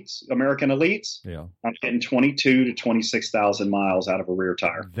Elites, American Elites. Yeah. I'm getting 22 to 26,000 miles out of a rear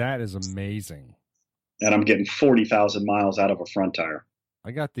tire. That is amazing. And I'm getting 40,000 miles out of a front tire. I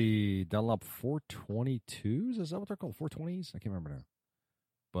got the Dunlop 422s. Is that what they're called? 420s? I can't remember now.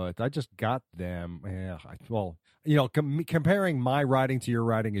 But I just got them. Yeah. Comparing my riding to your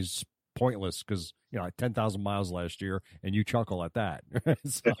riding is pointless because, I had 10,000 miles last year and you chuckle at that.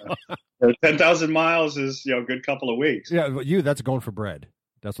 10,000 miles is, a good couple of weeks. Yeah. But that's going for bread.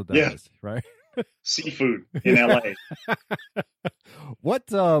 That's what that is, right? Seafood in LA.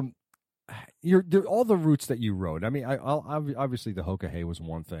 What, all the routes that you rode. I mean, obviously the Hoka was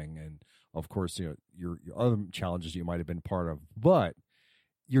one thing. And of course, your other challenges you might have been part of, but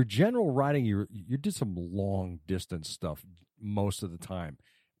your general riding, you did some long distance stuff most of the time.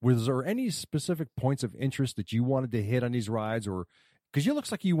 Was there any specific points of interest that you wanted to hit on these rides, or Because you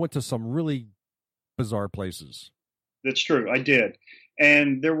looks like you went to some really bizarre places. That's true. I did.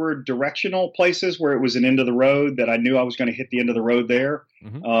 And there were directional places where it was an end of the road that I knew I was going to hit the end of the road there.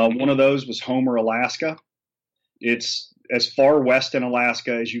 Mm-hmm. One of those was Homer, Alaska. It's as far west in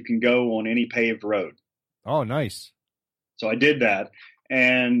Alaska as you can go on any paved road. Oh, nice. So I did that.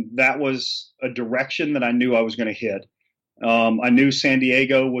 And that was a direction that I knew I was going to hit. I knew San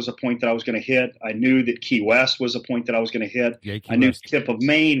Diego was a point that I was going to hit. I knew that Key West was a point that I was going to hit. Yeah, I knew the tip of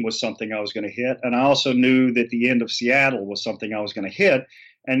Maine was something I was going to hit. And I also knew that the end of Seattle was something I was going to hit.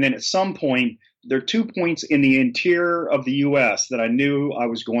 And then at some point, there are 2 points in the interior of the U.S. that I knew I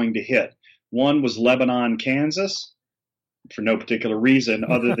was going to hit. One was Lebanon, Kansas, for no particular reason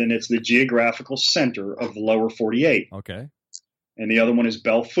other than it's the geographical center of the lower 48. Okay. And the other one is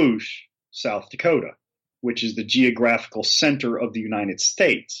Belfouche, South Dakota, which is the geographical center of the United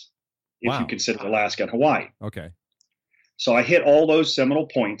States, if you consider Alaska and Hawaii. Okay. So I hit all those seminal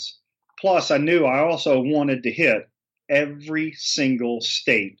points. Plus, I knew I also wanted to hit every single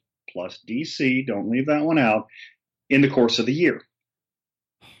state, plus D.C., don't leave that one out, in the course of the year.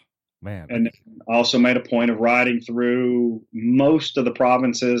 Man. And I also made a point of riding through most of the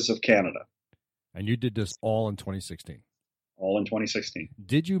provinces of Canada. And you did this all in 2016? All in 2016.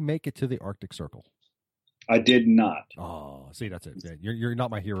 Did you make it to the Arctic Circle? I did not. Oh, see, that's it. You're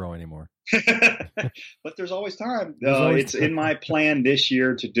not my hero anymore. But there's always time. It's in my plan this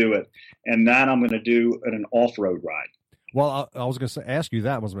year to do it, and that I'm going to do at an off-road ride. Well, I was going to ask you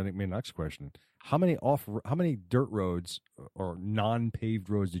that was my next question. How many dirt roads or non-paved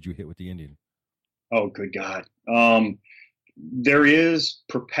roads did you hit with the Indian? Oh, good God. There is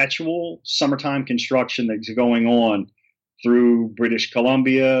perpetual summertime construction that's going on through British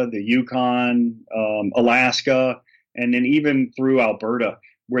Columbia, the Yukon, Alaska, and then even through Alberta,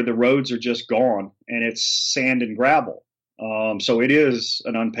 where the roads are just gone and it's sand and gravel. So it is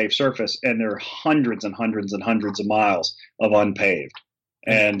an unpaved surface, and there are hundreds and hundreds and hundreds of miles of unpaved.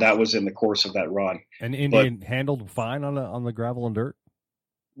 And that was in the course of that run. And Indian handled fine on the gravel and dirt?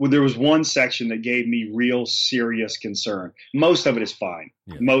 Well, there was one section that gave me real serious concern. Most of it is fine.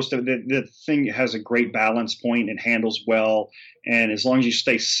 Yeah. Most of the thing has a great balance point and handles well. And as long as you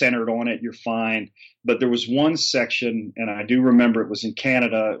stay centered on it, you're fine. But there was one section, and I do remember it was in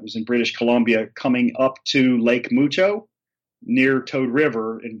Canada. It was in British Columbia, coming up to Lake Mucho near Toad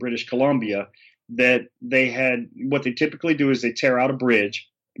River in British Columbia, that they had, what they typically do is they tear out a bridge.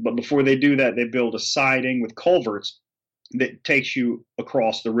 But before they do that, they build a siding with culverts that takes you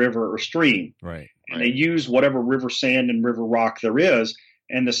across the river or stream. Right. And they use whatever river sand and river rock there is.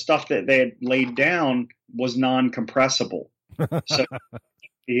 And the stuff that they had laid down was non-compressible. So,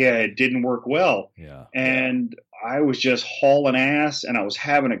 yeah, it didn't work well. Yeah. And I was just hauling ass, and I was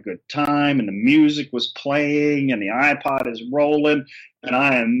having a good time, and the music was playing, and the iPod is rolling, and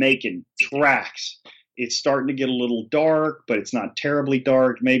I am making tracks. It's starting to get a little dark, but it's not terribly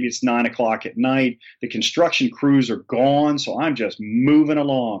dark. Maybe it's 9 o'clock at night. The construction crews are gone, so I'm just moving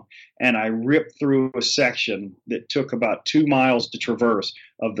along. And I ripped through a section that took about 2 miles to traverse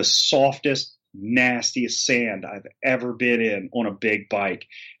of the softest, nastiest sand I've ever been in on a big bike.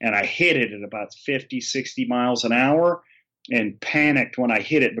 And I hit it at about 50, 60 miles an hour and panicked when I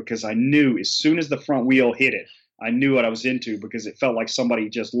hit it, because I knew as soon as the front wheel hit it, I knew what I was into, because it felt like somebody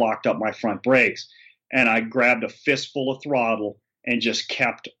just locked up my front brakes. And I grabbed a fistful of throttle and just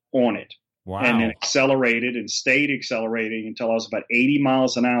kept on it. Wow. And then accelerated and stayed accelerating until I was about 80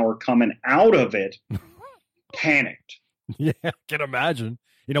 miles an hour coming out of it, panicked. Yeah, I can imagine.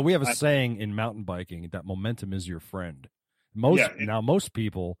 You know, we have a saying in mountain biking that momentum is your friend. Most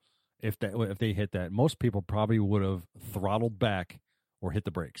people, if they hit that, most people probably would have throttled back or hit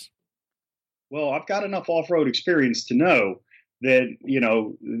the brakes. Well, I've got enough off-road experience to know that, you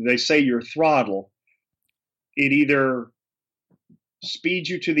know, they say your throttle, it either speeds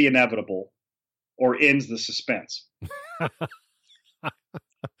you to the inevitable or ends the suspense.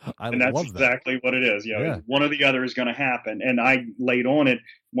 And that's exactly what it is. Yeah. One or the other is going to happen. And I laid on it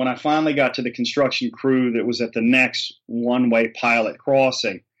when I finally got to the construction crew that was at the next one-way pilot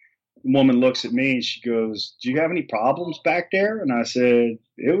crossing. The woman looks at me and she goes, "Do you have any problems back there?" And I said,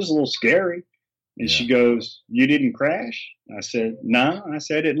 "It was a little scary." And she goes, "You didn't crash?" I said, "No." I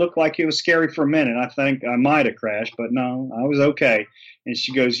said, "It looked like it was scary for a minute. I think I might have crashed, but no, I was okay." And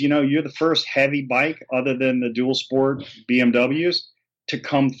she goes, "You know, you're the first heavy bike other than the dual sport BMWs to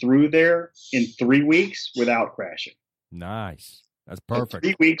come through there in 3 weeks without crashing." Nice. That's perfect.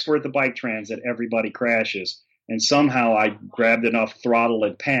 3 weeks worth of bike transit, everybody crashes. And somehow I grabbed enough throttle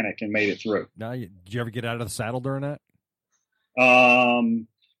and panic and made it through. Now, did you ever get out of the saddle during that?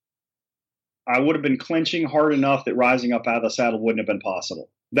 I would have been clinching hard enough that rising up out of the saddle wouldn't have been possible.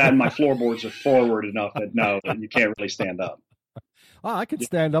 That and my floorboards are forward enough that no, you can't really stand up. Oh, I can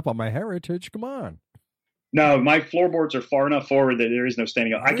stand up on my heritage. Come on. No, my floorboards are far enough forward that there is no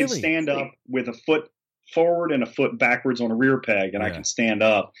standing up. Really? I can stand up with a foot forward and a foot backwards on a rear peg, and I can stand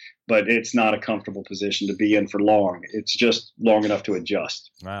up, but it's not a comfortable position to be in for long. It's just long enough to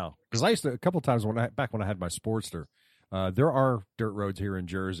adjust. Wow. Because I used to, a couple of times back when I had my Sportster, there are dirt roads here in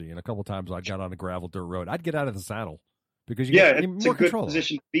Jersey, and a couple of times I got on a gravel dirt road. I'd get out of the saddle because it's a good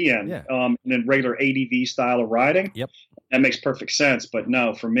position to be in. Yeah. In regular ADV style of riding. Yep. That makes perfect sense. But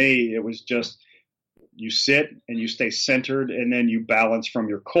no, for me, it was just you sit and you stay centered, and then you balance from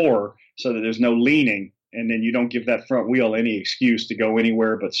your core so that there's no leaning, and then you don't give that front wheel any excuse to go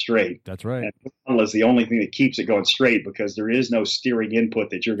anywhere but straight. That's right. And the pedal is the only thing that keeps it going straight because there is no steering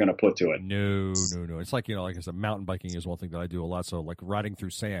input that you're going to put to it. No. It's like, like I said, mountain biking is one thing that I do a lot. So like riding through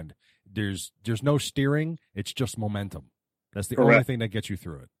sand, there's no steering. It's just momentum. That's the only thing that gets you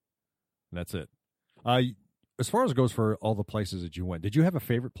through it. And that's it. As far as it goes for all the places that you went, did you have a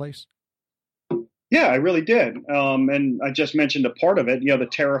favorite place? Yeah, I really did. And I just mentioned a part of it, the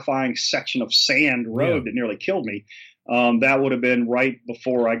terrifying section of sand road that nearly killed me. That would have been right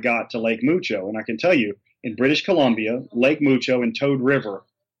before I got to Lake Mucho. And I can tell you, in British Columbia, Lake Mucho and Toad River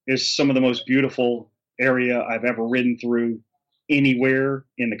is some of the most beautiful area I've ever ridden through anywhere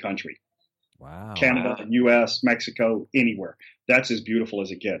in the country. Wow. Canada, U.S., Mexico, anywhere. That's as beautiful as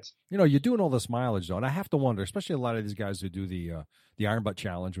it gets. You're doing all this mileage, though, and I have to wonder, especially a lot of these guys who do the Iron Butt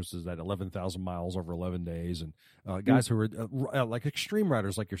Challenge, which is that 11,000 miles over 11 days, and guys who are like extreme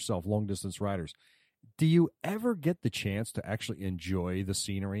riders like yourself, long-distance riders. Do you ever get the chance to actually enjoy the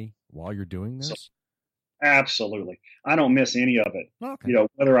scenery while you're doing this? Absolutely. I don't miss any of it. Okay.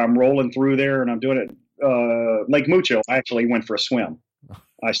 Whether I'm rolling through there and I'm doing it, Lake Mucho, I actually went for a swim.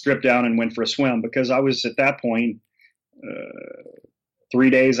 I stripped down and went for a swim because I was at that point 3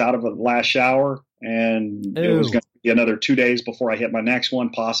 days out of the last shower, and it was going to be another 2 days before I hit my next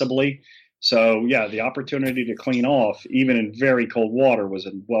one, possibly. So, yeah, the opportunity to clean off, even in very cold water, was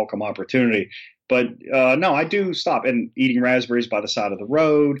a welcome opportunity. But, no, I do stop and eating raspberries by the side of the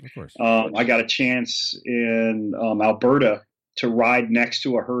road. Of course. I got a chance in Alberta to ride next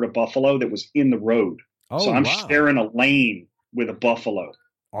to a herd of buffalo that was in the road. Oh, so I'm sharing a lane with a buffalo.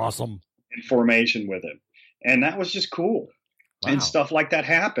 Awesome. In formation with it. And that was just cool. Wow. And stuff like that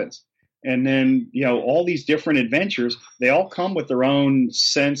happens. And then, all these different adventures, they all come with their own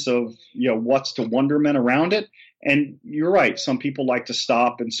sense of, what's to wonderment around it. And you're right. Some people like to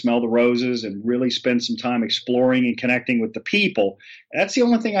stop and smell the roses and really spend some time exploring and connecting with the people. That's the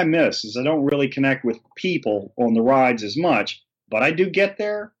only thing I miss is I don't really connect with people on the rides as much, but I do get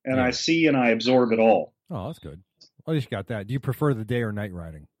there and I see and I absorb it all. Oh, that's good. At least you got that. Do you prefer the day or night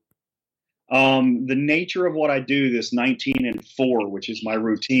riding? The nature of what I do, this 19 and 4, which is my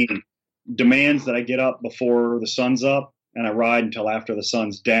routine, demands that I get up before the sun's up and I ride until after the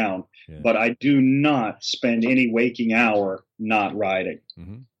sun's down. Yeah. But I do not spend any waking hour not riding.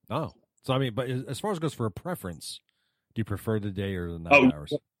 Mm-hmm. Oh, so but as far as it goes for a preference, do you prefer the day or the night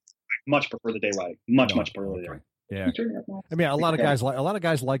hours? Much prefer the day riding. Much prefer the day riding. Yeah, a lot of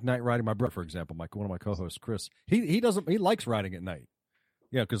guys like night riding. My brother, for example, one of my co-hosts, Chris, he likes riding at night.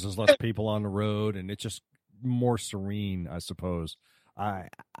 Yeah, because there's less people on the road, and it's just more serene, I suppose. I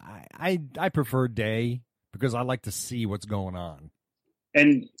prefer day because I like to see what's going on.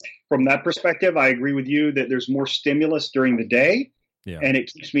 And from that perspective, I agree with you that there's more stimulus during the day, and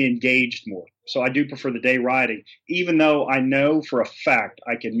it keeps me engaged more. So I do prefer the day riding, even though I know for a fact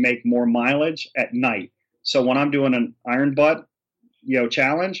I can make more mileage at night. So when I'm doing an Iron Butt,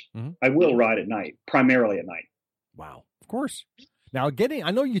 challenge, I will ride at night, primarily at night. Wow, of course. Now,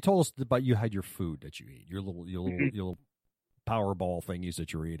 I know you told us about you had your food that you eat, your little Powerball thingies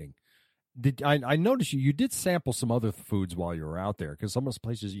that you're eating. I noticed you did sample some other foods while you were out there because some of the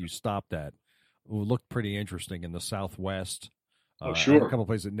places you stopped at looked pretty interesting in the Southwest. Oh, sure. A couple of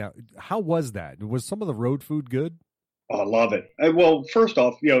places. Now, how was that? Was some of the road food good? Oh, I love it. Well, first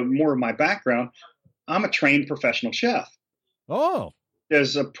off, more of my background. I'm a trained professional chef. Oh.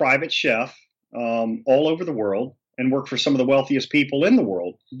 There's a private chef all over the world and work for some of the wealthiest people in the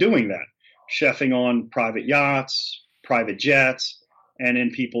world doing that. Chefing on private yachts, private jets, and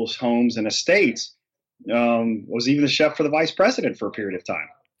in people's homes and estates. Was even the chef for the vice president for a period of time.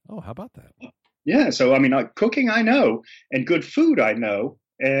 Oh, how about that? Yeah. So, cooking I know and good food I know.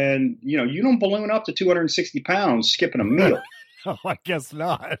 And, you don't balloon up to 260 pounds skipping a meal. Oh, I guess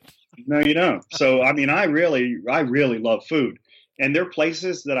not. No, you don't. So, I really love food. And they're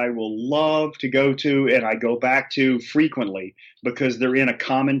places that I will love to go to and I go back to frequently because they're in a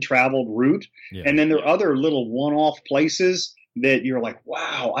common traveled route. Yeah. And then there are other little one-off places that you're like,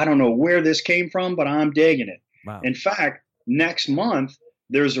 wow, I don't know where this came from, but I'm digging it. Wow. In fact, next month,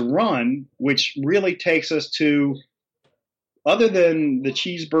 there's a run which really takes us to, other than the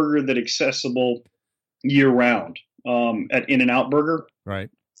cheeseburger that's accessible year-round at In-N-Out Burger. Right.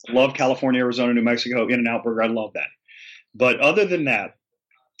 Love California, Arizona, New Mexico, In-N-Out Burger. I love that. But other than that,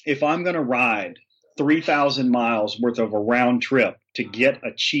 if I'm going to ride 3,000 miles worth of a round trip to get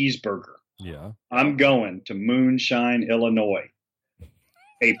a cheeseburger, yeah, I'm going to Moonshine, Illinois,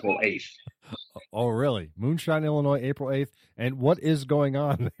 April 8th. Oh, really? Moonshine, Illinois, April 8th. And what is going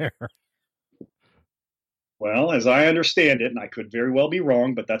on there? Well, as I understand it, and I could very well be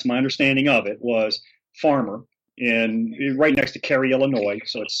wrong, but that's my understanding of it, was farmer right next to Cary, Illinois,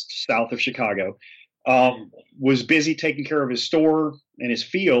 so it's south of Chicago, was busy taking care of his store and his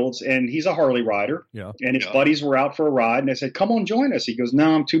fields, and he's a Harley rider. Yeah. And his buddies were out for a ride, and they said, come on, join us. He goes,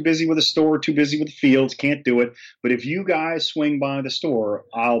 no, I'm too busy with the store, too busy with the fields, can't do it. But if you guys swing by the store,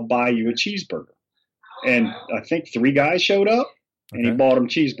 I'll buy you a cheeseburger. And I think 3 guys showed up, and he bought them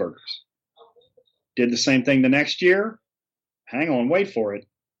cheeseburgers. Did the same thing the next year. Hang on, wait for it.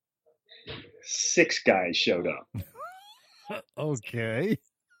 6 guys showed up. Okay.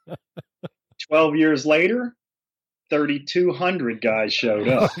 12 years later, 3,200 guys showed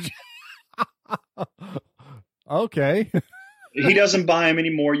up. Okay. He doesn't buy them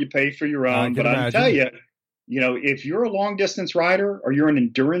anymore. You pay for your own. But I tell you, if you're a long distance rider or you're an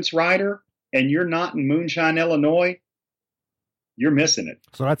endurance rider and you're not in Moonshine, Illinois, you're missing it.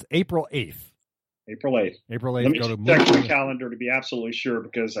 So that's April 8th. April 8th. April 8th. Let me check the calendar to be absolutely sure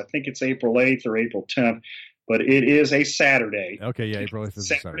because I think it's April 8th or April 10th. But it is a Saturday. Okay, yeah, April 8th is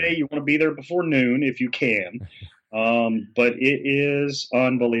Saturday. You want to be there before noon if you can. But it is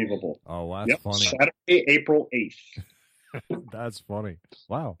unbelievable. Oh, that's funny. Saturday, April 8th. That's funny.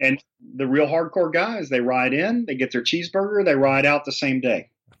 Wow. And the real hardcore guys, they ride in, they get their cheeseburger, they ride out the same day.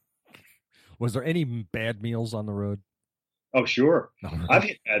 Was there any bad meals on the road? Oh, sure. I've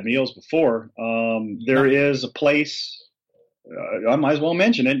had bad meals before. There is a place... I might as well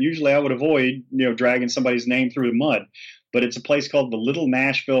mention it. Usually I would avoid, dragging somebody's name through the mud, but it's a place called the Little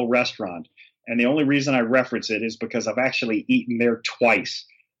Nashville Restaurant. And the only reason I reference it is because I've actually eaten there twice.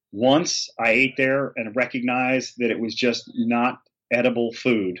 Once I ate there and recognized that it was just not edible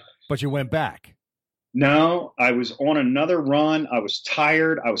food. But you went back. No, I was on another run. I was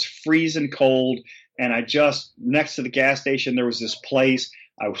tired. I was freezing cold. And next to the gas station, there was this place.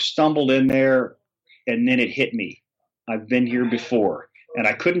 I stumbled in there and then it hit me. I've been here before, and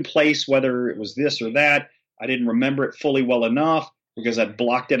I couldn't place whether it was this or that. I didn't remember it fully well enough because I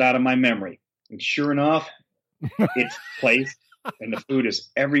blocked it out of my memory. And sure enough, it's the place, and the food is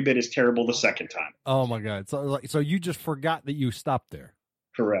every bit as terrible the second time. Oh my God! So you just forgot that you stopped there.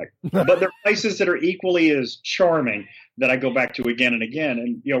 Correct. But there are places that are equally as charming that I go back to again and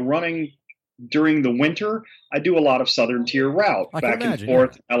again. And running during the winter, I do a lot of Southern Tier route back and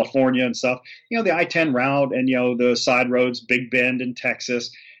forth, California and stuff. The I-10 route and, the side roads, Big Bend in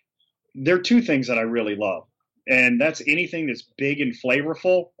Texas. There are 2 things that I really love. And that's anything that's big and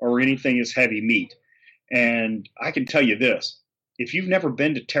flavorful or anything that's heavy meat. And I can tell you this, if you've never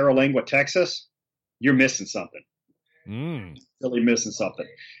been to Terralingua, Texas, you're missing something. Really missing something.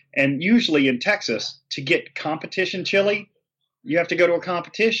 And usually in Texas, to get competition chili, you have to go to a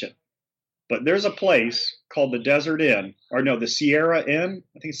competition. But there's a place called the Desert Inn, the Sierra Inn.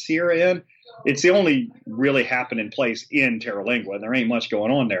 I think it's Sierra Inn. It's the only really happening place in Terralingua, and there ain't much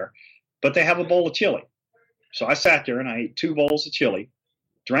going on there. But they have a bowl of chili. So I sat there and I ate 2 bowls of chili,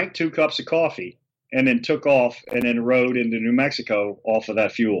 drank 2 cups of coffee, and then took off and then rode into New Mexico off of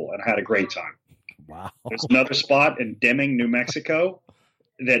that fuel and had a great time. Wow. There's another spot in Deming, New Mexico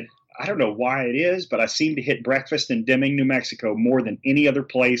that I don't know why it is, but I seem to hit breakfast in Deming, New Mexico more than any other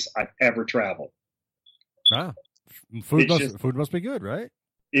place I've ever traveled. Wow. Food must be good, right?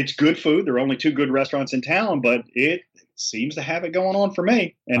 It's good food. There are only 2 good restaurants in town, but it seems to have it going on for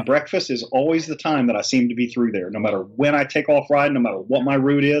me. And breakfast is always the time that I seem to be through there. No matter when I take off riding, no matter what my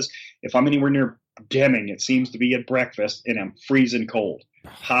route is, if I'm anywhere near Deming, it seems to be at breakfast and I'm freezing cold.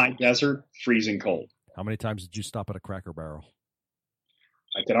 High desert, freezing cold. How many times did you stop at a Cracker Barrel?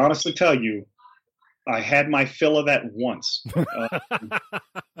 I can honestly tell you, I had my fill of that once.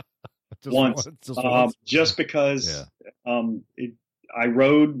 Just because I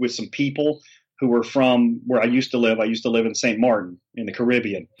rode with some people who were from where I used to live. I used to live in St. Martin in the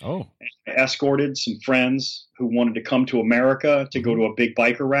Caribbean. Oh. I escorted some friends who wanted to come to America to go to a big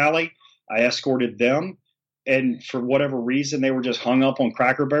biker rally. I escorted them. and for whatever reason, they were just hung up on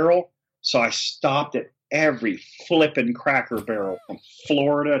Cracker Barrel. So I stopped at every flipping Cracker Barrel from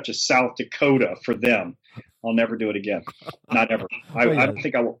Florida to South Dakota for them. I'll never do it again. Not ever. I don't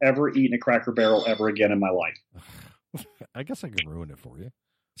think I will ever eat in a Cracker Barrel ever again in my life. I guess I can ruin it for you.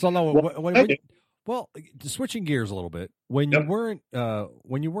 So no, well, switching gears a little bit. When you weren't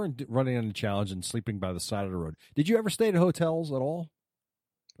running on the challenge and sleeping by the side of the road, did you ever stay at hotels at all?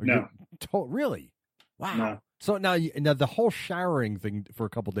 No. Really? Wow. No. So now the whole showering thing for a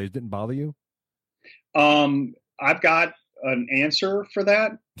couple of days didn't bother you? I've got an answer for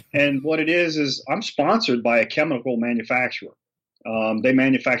that. And what it is I'm sponsored by a chemical manufacturer. They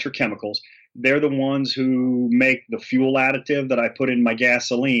manufacture chemicals. They're the ones who make the fuel additive that I put in my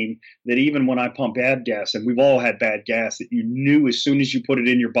gasoline, that even when I pump bad gas, and we've all had bad gas, that you knew as soon as you put it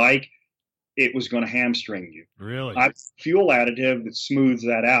in your bike, it was going to hamstring you. Really? Fuel additive that smooths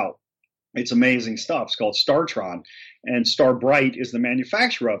that out. It's amazing stuff. It's called Startron, and Star Bright is the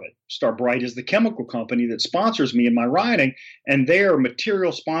manufacturer of it. Star Bright is the chemical company that sponsors me in my riding, and they are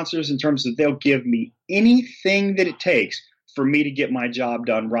material sponsors in terms of they'll give me anything that it takes for me to get my job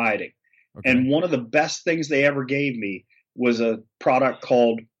done riding. Okay. And one of the best things they ever gave me was a product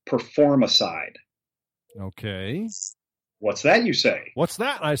called Performicide. Okay. What's that, you say? What's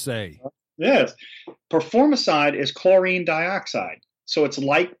that, I say? Yes. Performicide is chlorine dioxide. So it's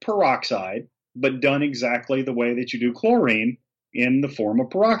like peroxide, but done exactly the way that you do chlorine in the form of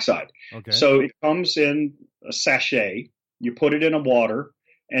peroxide. Okay. So it comes in a sachet. You put it in a water,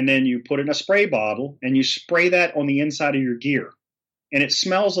 and then you put it in a spray bottle, and you spray that on the inside of your gear. And it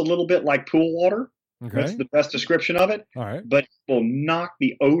smells a little bit like pool water. Okay. That's the best description of it. All right. But it will knock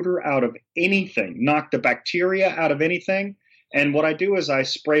the odor out of anything, knock the bacteria out of anything. And what I do is I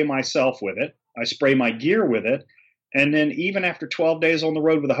spray myself with it. I spray my gear with it. And then even after 12 days on the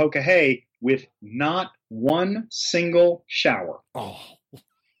road with a Hoka Hey, with not one single shower. Oh.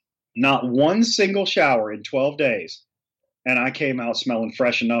 Not one single shower in 12 days. And I came out smelling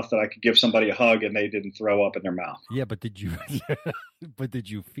fresh enough that I could give somebody a hug and they didn't throw up in their mouth. Yeah, but did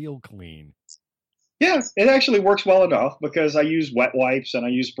you feel clean? Yeah, it actually works well enough because I use wet wipes and I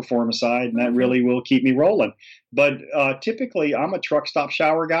use Performicide, and that really will keep me rolling. But typically, I'm a truck stop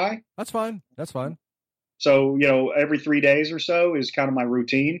shower guy. That's fine. So, every 3 days or so is kind of my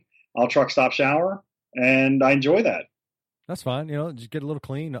routine. I'll truck stop shower, and I enjoy that. That's fine. Just get a little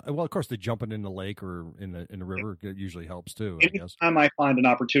clean. Well, of course, the jumping in the lake or in the river usually helps too. Anytime I find an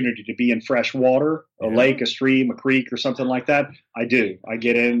opportunity to be in fresh water, a lake, a stream, a creek, or something like that, I do. I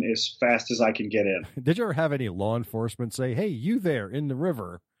get in as fast as I can get in. Did you ever have any law enforcement say, "Hey, you there in the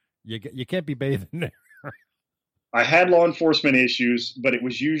river? You can't be bathing there"? I had law enforcement issues, but it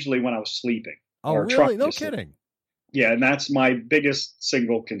was usually when I was sleeping. Oh, really? No kidding. Yeah, and that's my biggest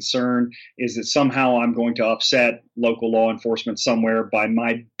single concern, is that somehow I'm going to upset local law enforcement somewhere by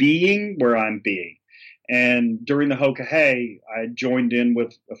my being where I'm being. And during the Hoka Hey, I joined in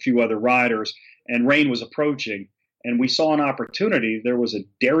with a few other riders, and rain was approaching, and we saw an opportunity. There was a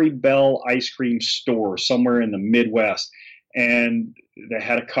Dairy Bell ice cream store somewhere in the Midwest, and they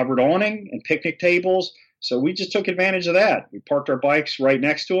had a covered awning and picnic tables. So we just took advantage of that. We parked our bikes right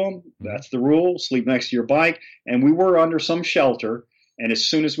next to them. That's the rule. Sleep next to your bike. And we were under some shelter. And as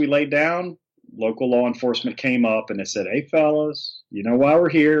soon as we laid down, local law enforcement came up and they said, "Hey, fellas, you know why we're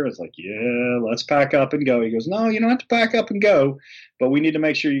here?" I was like, "Yeah, let's pack up and go." He goes, "No, you don't have to pack up and go, but we need to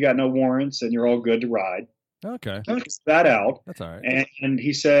make sure you got no warrants and you're all good to ride." Okay. I took that out. That's all right. And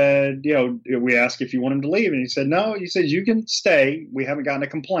he said, we asked if you want him to leave. And he said, "No." He said, "You can stay. We haven't gotten a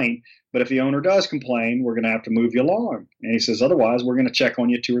complaint. But if the owner does complain, we're going to have to move you along." And he says, "Otherwise, we're going to check on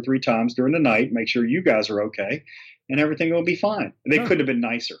you 2 or 3 times during the night, make sure you guys are okay, and everything will be fine." They couldn't have been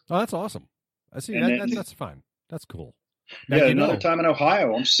nicer. Oh, that's awesome. I see. That's fine. That's cool. Now, another time in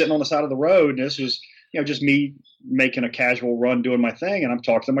Ohio, I'm sitting on the side of the road, and this was, just me making a casual run doing my thing, and I'm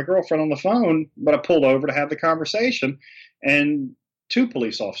talking to my girlfriend on the phone, but I pulled over to have the conversation, and 2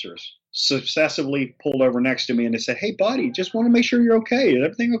 police officers successively pulled over next to me, and they said, "Hey, buddy, just want to make sure you're okay. Is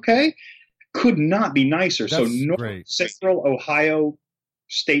everything okay?" Could not be nicer. That's so North Central Ohio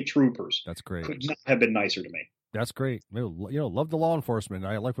state troopers. That's great. Could not have been nicer to me. That's great. Love the law enforcement.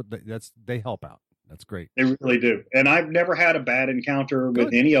 I like they help out. That's great. They really do. And I've never had a bad encounter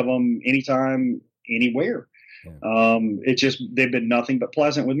with any of them, anytime, anywhere. Yeah. They've been nothing but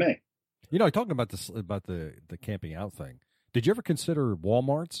pleasant with me. Talking about the camping out thing. Did you ever consider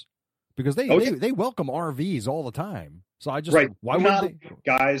Walmarts? Because they welcome RVs all the time. So I just why would they?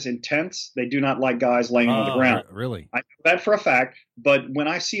 Guys in tents, they do not like guys laying on the ground. Really? I know that for a fact. But when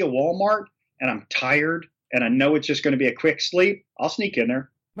I see a Walmart and I'm tired and I know it's just going to be a quick sleep, I'll sneak in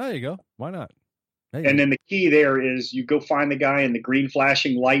there. There you go. Why not? Hey. And then the key there is you go find the guy in the green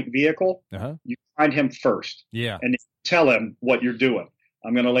flashing light vehicle. You find him first. Yeah. And tell him what you're doing.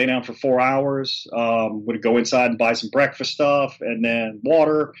 I'm going to lay down for 4 hours. I'm going to go inside and buy some breakfast stuff and then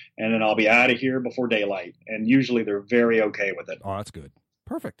water, and then I'll be out of here before daylight. And usually they're very okay with it. Oh, that's good.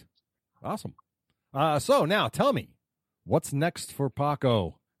 Perfect. Awesome. So now tell me, what's next for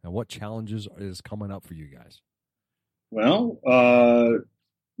Paco and what challenges is coming up for you guys? Well,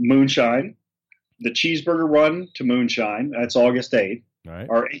 Moonshine, the cheeseburger run to Moonshine. That's August 8th. Right.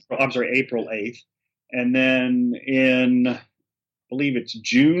 Or April 8th. And then in, I believe it's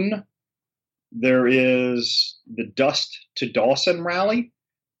June, there is the Dust to Dawson rally,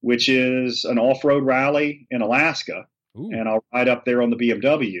 which is an off-road rally in Alaska. Ooh. And I'll ride up there on the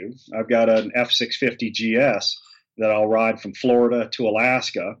BMW. I've got an F650 GS that I'll ride from Florida to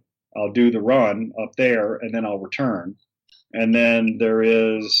Alaska. I'll do the run up there, and then I'll return. And then there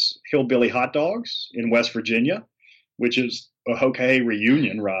is Hillbilly Hot Dogs in West Virginia, which is a Hokey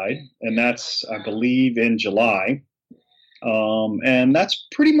reunion ride, and that's, I believe, in July. And that's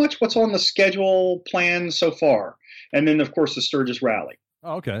pretty much what's on the schedule plan so far. And then, of course, the Sturgis Rally.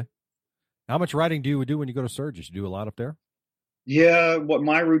 Oh, okay. How much riding do you do when you go to Sturgis? You do a lot up there? Yeah, what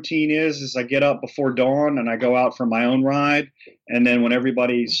my routine is I get up before dawn and I go out for my own ride. And then when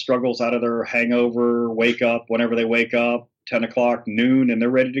everybody struggles out of their hangover, wake up, whenever they wake up, 10 o'clock, noon, and they're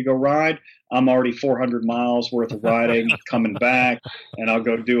ready to go ride, I'm already 400 miles worth of riding coming back, and I'll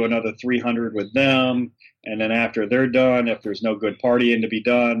go do another 300 with them. And then after they're done, if there's no good partying to be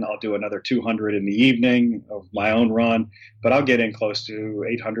done, I'll do another 200 in the evening of my own run. But I'll get in close to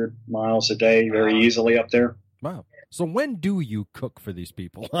 800 miles a day very easily up there. Wow. So when do you cook for these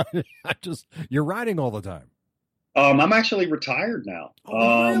people? You're riding all the time. I'm actually retired now.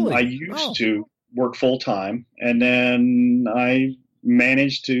 Oh, really? I used to work full time, and then I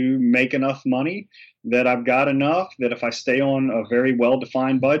managed to make enough money that I've got enough that if I stay on a very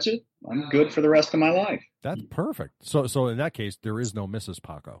well-defined budget, I'm good for the rest of my life. That's perfect. So in that case, there is no Mrs.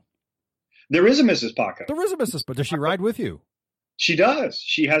 Paco. There is a Mrs. Paco. There is a Mrs. Paco. Does she ride with you? She does.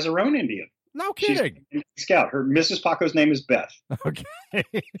 She has her own Indian. No kidding. She's a scout. Her Mrs. Paco's name is Beth. Okay.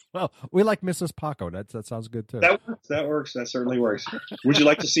 Well, we like Mrs. Paco. That sounds good too. That works. That works. That certainly works. Would you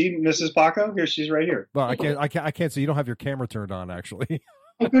like to see Mrs. Paco? Here, she's right here. Well, I can't see. You don't have your camera turned on, actually.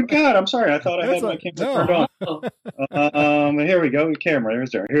 Oh, good God! I'm sorry. I thought I had my camera turned on. Here we go. The camera.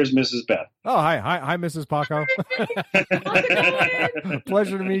 Here's Mrs. Beth. Oh, hi, Mrs. Paco.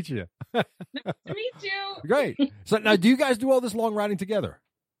 Pleasure to meet you. Nice to meet you. Great. So now, do you guys do all this long riding together?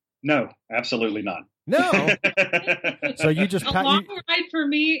 No, absolutely not. No. So you just a long ride for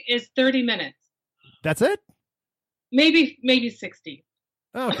me is 30 minutes. That's it? Maybe 60.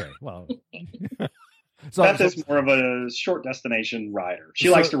 Okay. Well. So Beth is more of a short destination rider. She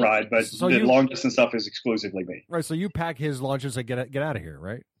likes to ride, but the long distance stuff is exclusively me. Right. So you pack his lunches and get out of here,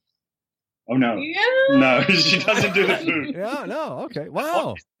 right? Oh, no. Yeah. No, she doesn't do the food. Yeah, no. Okay.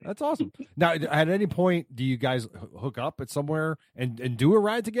 Wow. That's awesome. Now, at any point, do you guys hook up at somewhere and do a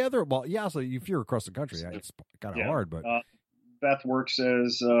ride together? Well, yeah, so if you're across the country, it's kind of hard, but. Beth works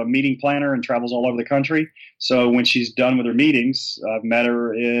as a meeting planner and travels all over the country. So when she's done with her meetings, I've met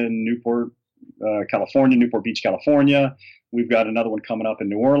her in Newport Beach, California. We've got another one coming up in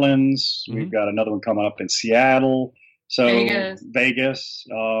New Orleans. Mm-hmm. We've got another one coming up in Seattle. So Vegas.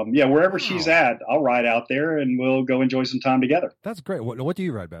 Wherever she's at, I'll ride out there and we'll go enjoy some time together. That's great. What do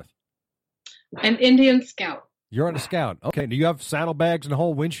you ride, Beth? An Indian Scout. You're on a Scout. Okay. Do you have saddlebags and a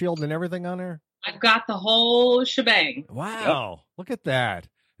whole windshield and everything on there? I've got the whole shebang. Wow. Yep. Look at that.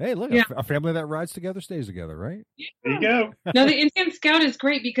 Hey, look, a family that rides together stays together, right? Yeah. There you go. No, the Indian Scout is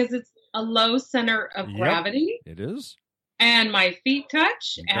great because it's a low center of gravity. It is. And my feet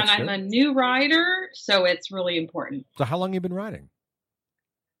touch, and I'm a new rider, so it's really important. So how long have you been riding?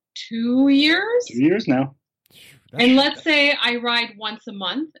 2 years. 2 years now. And let's say I ride once a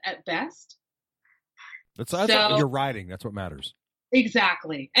month at best. That's you're riding. That's what matters.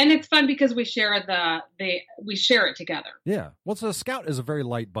 Exactly. And it's fun because we share we share it together. Yeah. Well, so the Scout is a very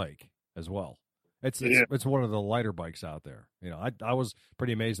light bike as well. It's one of the lighter bikes out there. You know, I was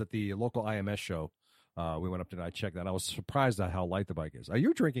pretty amazed at the local IMS show. We went up there and I checked that. I was surprised at how light the bike is. Are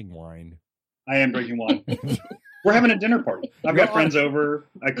you drinking wine? I am drinking wine. We're having a dinner party. I've got friends over.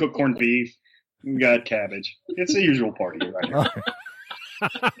 I cook corned beef. We got cabbage. It's a usual party right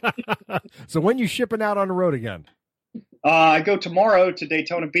here. So when you shipping out on the road again? I go tomorrow to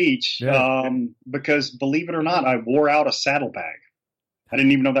Daytona Beach because, believe it or not, I wore out a saddlebag. I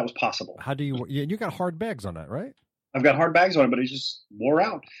didn't even know that was possible. How do you? You got hard bags on that, right? I've got hard bags on it, but it just wore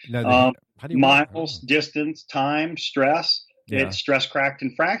out. How do you miles, distance, time, stress. Yeah. It's stress cracked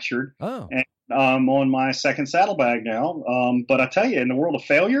and fractured. Oh. And I'm on my second saddlebag now. But I tell you, in the world of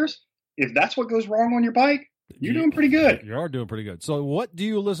failures, if that's what goes wrong on your bike, you're doing pretty good. You are doing pretty good. So what do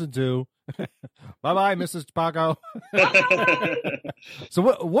you listen to? Bye-bye, Mrs. Paco. So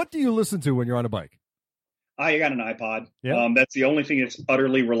what do you listen to when you're on a bike? I got an iPod. Yeah. That's the only thing that's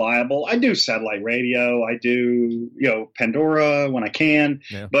utterly reliable. I do satellite radio. I do, Pandora when I can,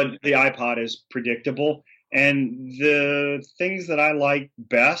 but the iPod is predictable. And the things that I like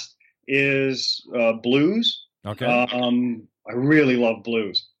best is blues. Okay. I really love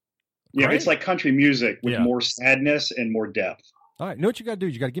blues. Yeah, it's like country music with more sadness and more depth. All right. Know what you got to do?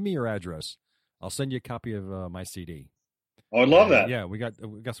 You got to give me your address. I'll send you a copy of my CD. Oh, I'd love that. Yeah, we got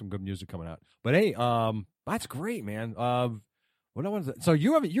some good music coming out. But hey, that's great, man. What I wanted to, so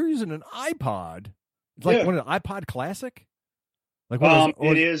you're using an iPod? It's like what, an iPod Classic? Like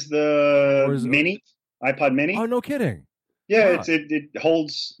it is the Mini iPod Mini. Oh, no kidding. Yeah, wow. It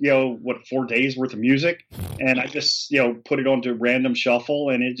holds 4 days worth of music, and I just put it onto random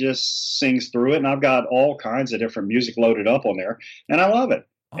shuffle, and it just sings through it. And I've got all kinds of different music loaded up on there, and I love it.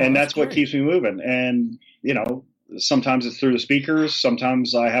 And that's what keeps me moving. And sometimes it's through the speakers.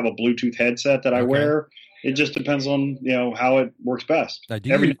 Sometimes I have a Bluetooth headset that I wear. It just depends on how it works best.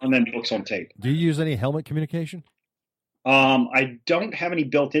 Every now and then books on tape. Do you use any helmet communication? I don't have any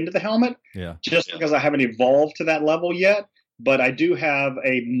built into the helmet. Yeah. Just because I haven't evolved to that level yet. But I do have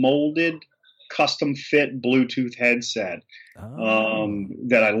a molded, custom fit Bluetooth headset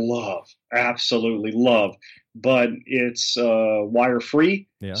that I love, absolutely love. But it's wire free,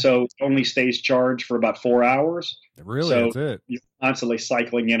 so it only stays charged for about 4 hours. Really, so that's it. You're constantly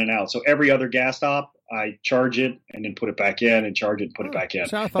cycling in and out. So every other gas stop, I charge it and then put it back in, and charge it and put it back in.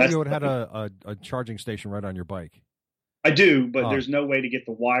 So I thought you would have had a charging station right on your bike. I do, but there's no way to get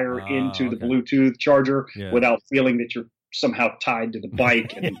the wire into the Bluetooth charger without feeling that you're somehow tied to the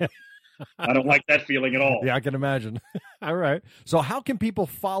bike. And I don't like that feeling at all. Yeah, I can imagine. All right. So how can people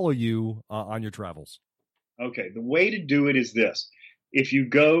follow you on your travels? Okay. The way to do it is this. If you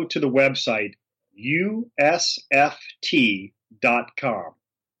go to the website, usft.com.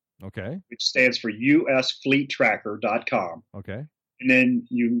 Okay. Which stands for usfleettracker.com. Okay. And then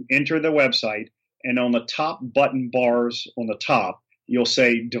you enter the website, and on the top button bars on the top, you'll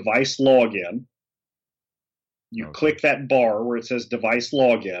say device login. You click that bar where it says device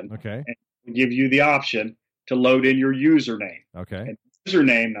login. Okay. And it'll give you the option to load in your username. Okay. And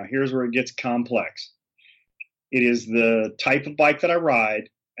username, now here's where it gets complex. It is the type of bike that I ride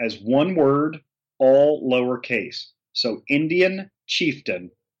as one word, all lowercase. So Indian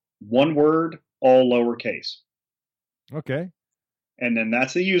Chieftain, one word, all lowercase. Okay. And then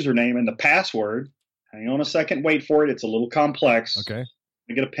that's the username, and the password. Hang on a second. Wait for it. It's a little complex. Okay. Let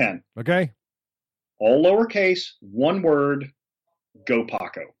me get a pen. Okay. All lowercase, one word, go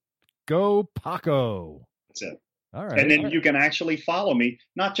Paco. Go Paco. That's it. All right. And then you can actually follow me,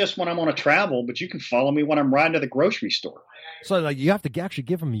 not just when I'm on a travel, but you can follow me when I'm riding to the grocery store. So like you have to actually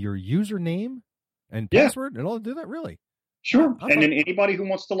give them your username and password and all do that? Really? Sure. And then anybody who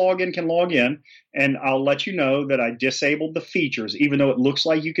wants to log in can log in, and I'll let you know that I disabled the features, even though it looks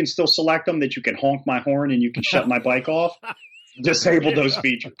like you can still select them, that you can honk my horn and you can shut my bike off. Disable those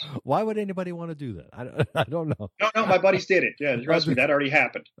features. Why would anybody want to do that? I don't know. No, my buddies did it. Yeah, trust me, that already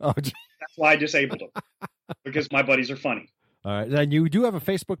happened. Oh, that's why I disabled them, because my buddies are funny. All right. And you do have a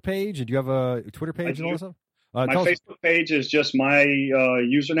Facebook page, and do you have a Twitter page and all that stuff? My Facebook page is just my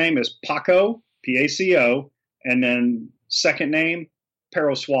username is Paco, Paco, and then second name,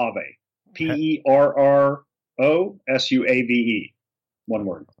 Perosuave, Perrosuave. One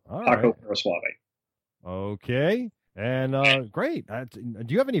word. All Paco right. Perosuave. Okay. And great. Do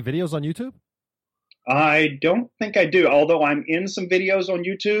you have any videos on YouTube? I don't think I do. Although I'm in some videos on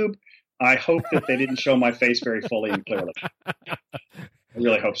YouTube, I hope that they didn't show my face very fully and clearly. I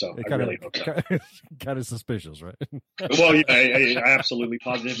really hope so. Kind of suspicious, right? Well, yeah, I absolutely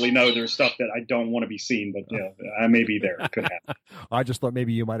positively know there's stuff that I don't want to be seen, but I may be there. It could happen. I just thought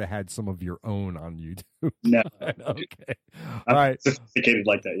maybe you might have had some of your own on YouTube. No. Okay. All right. Sophisticated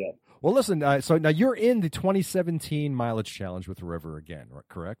like that, yeah. Well, listen, so now you're in the 2017 mileage challenge with REVER again,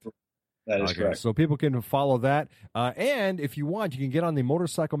 correct? That is correct. So people can follow that. And if you want, you can get on the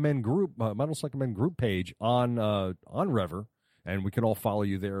Motorcycle Men group page on REVER, and we can all follow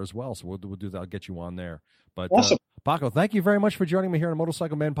you there as well. So we'll do that. I'll get you on there. But awesome. Paco, thank you very much for joining me here on the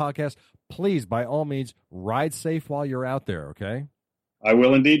Motorcycle Men podcast. Please, by all means, ride safe while you're out there, okay? I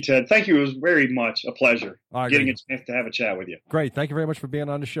will indeed, Ted. Thank you. It was very much a pleasure getting a chance to have a chat with you. Great. Thank you very much for being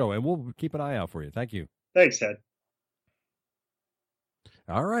on the show, and we'll keep an eye out for you. Thank you. Thanks, Ted.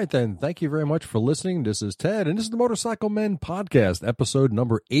 All right, then. Thank you very much for listening. This is Ted, and this is the Motorcycle Men Podcast, episode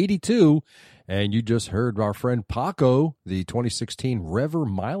number 82. And you just heard our friend Paco, the 2016 REVER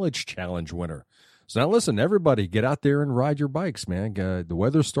Mileage Challenge winner. So now listen, everybody, get out there and ride your bikes, man. The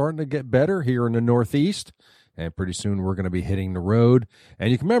weather's starting to get better here in the Northeast, and pretty soon we're going to be hitting the road.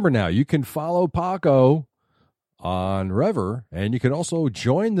 And you can remember now, you can follow Paco on REVER, and you can also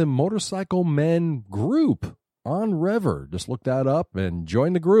join the Motorcycle Men group on REVER. Just look that up and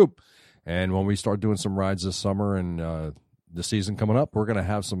join the group. And when we start doing some rides this summer and the season coming up, we're going to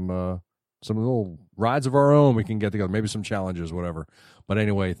have some little rides of our own we can get together, maybe some challenges, whatever. But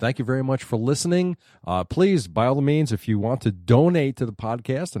anyway, thank you very much for listening. Please, by all means, if you want to donate to the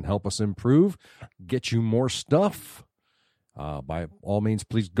podcast and help us improve, get you more stuff, by all means,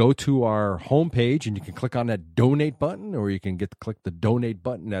 please go to our homepage and you can click on that donate button, or you can click the donate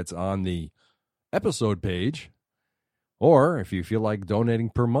button that's on the episode page. Or if you feel like donating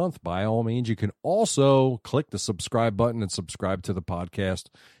per month, by all means, you can also click the subscribe button and subscribe to the podcast.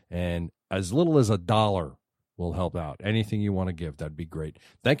 And as little as $1 will help out. Anything you want to give, that'd be great.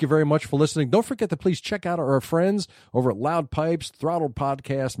 Thank you very much for listening. Don't forget to please check out our friends over at Loud Pipes, Throttled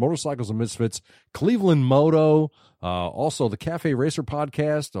Podcast, Motorcycles and Misfits, Cleveland Moto, also the Cafe Racer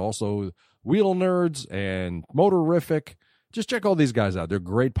Podcast, also Wheel Nerds and Motorific. Just check all these guys out. They're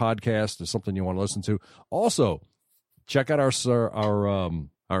great podcasts. There's something you want to listen to. Also, check out our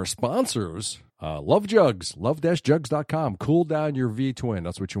sponsors, Love Jugs, love-jugs.com. Cool down your V-twin.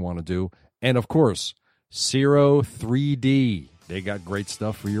 That's what you want to do. And, of course, Zero 3D. They got great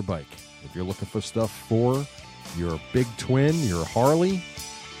stuff for your bike. If you're looking for stuff for your big twin, your Harley,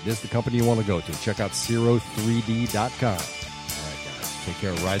 this is the company you want to go to. Check out zero3d.com. All right, guys. Take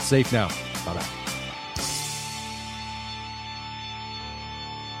care. Ride safe now. Bye-bye.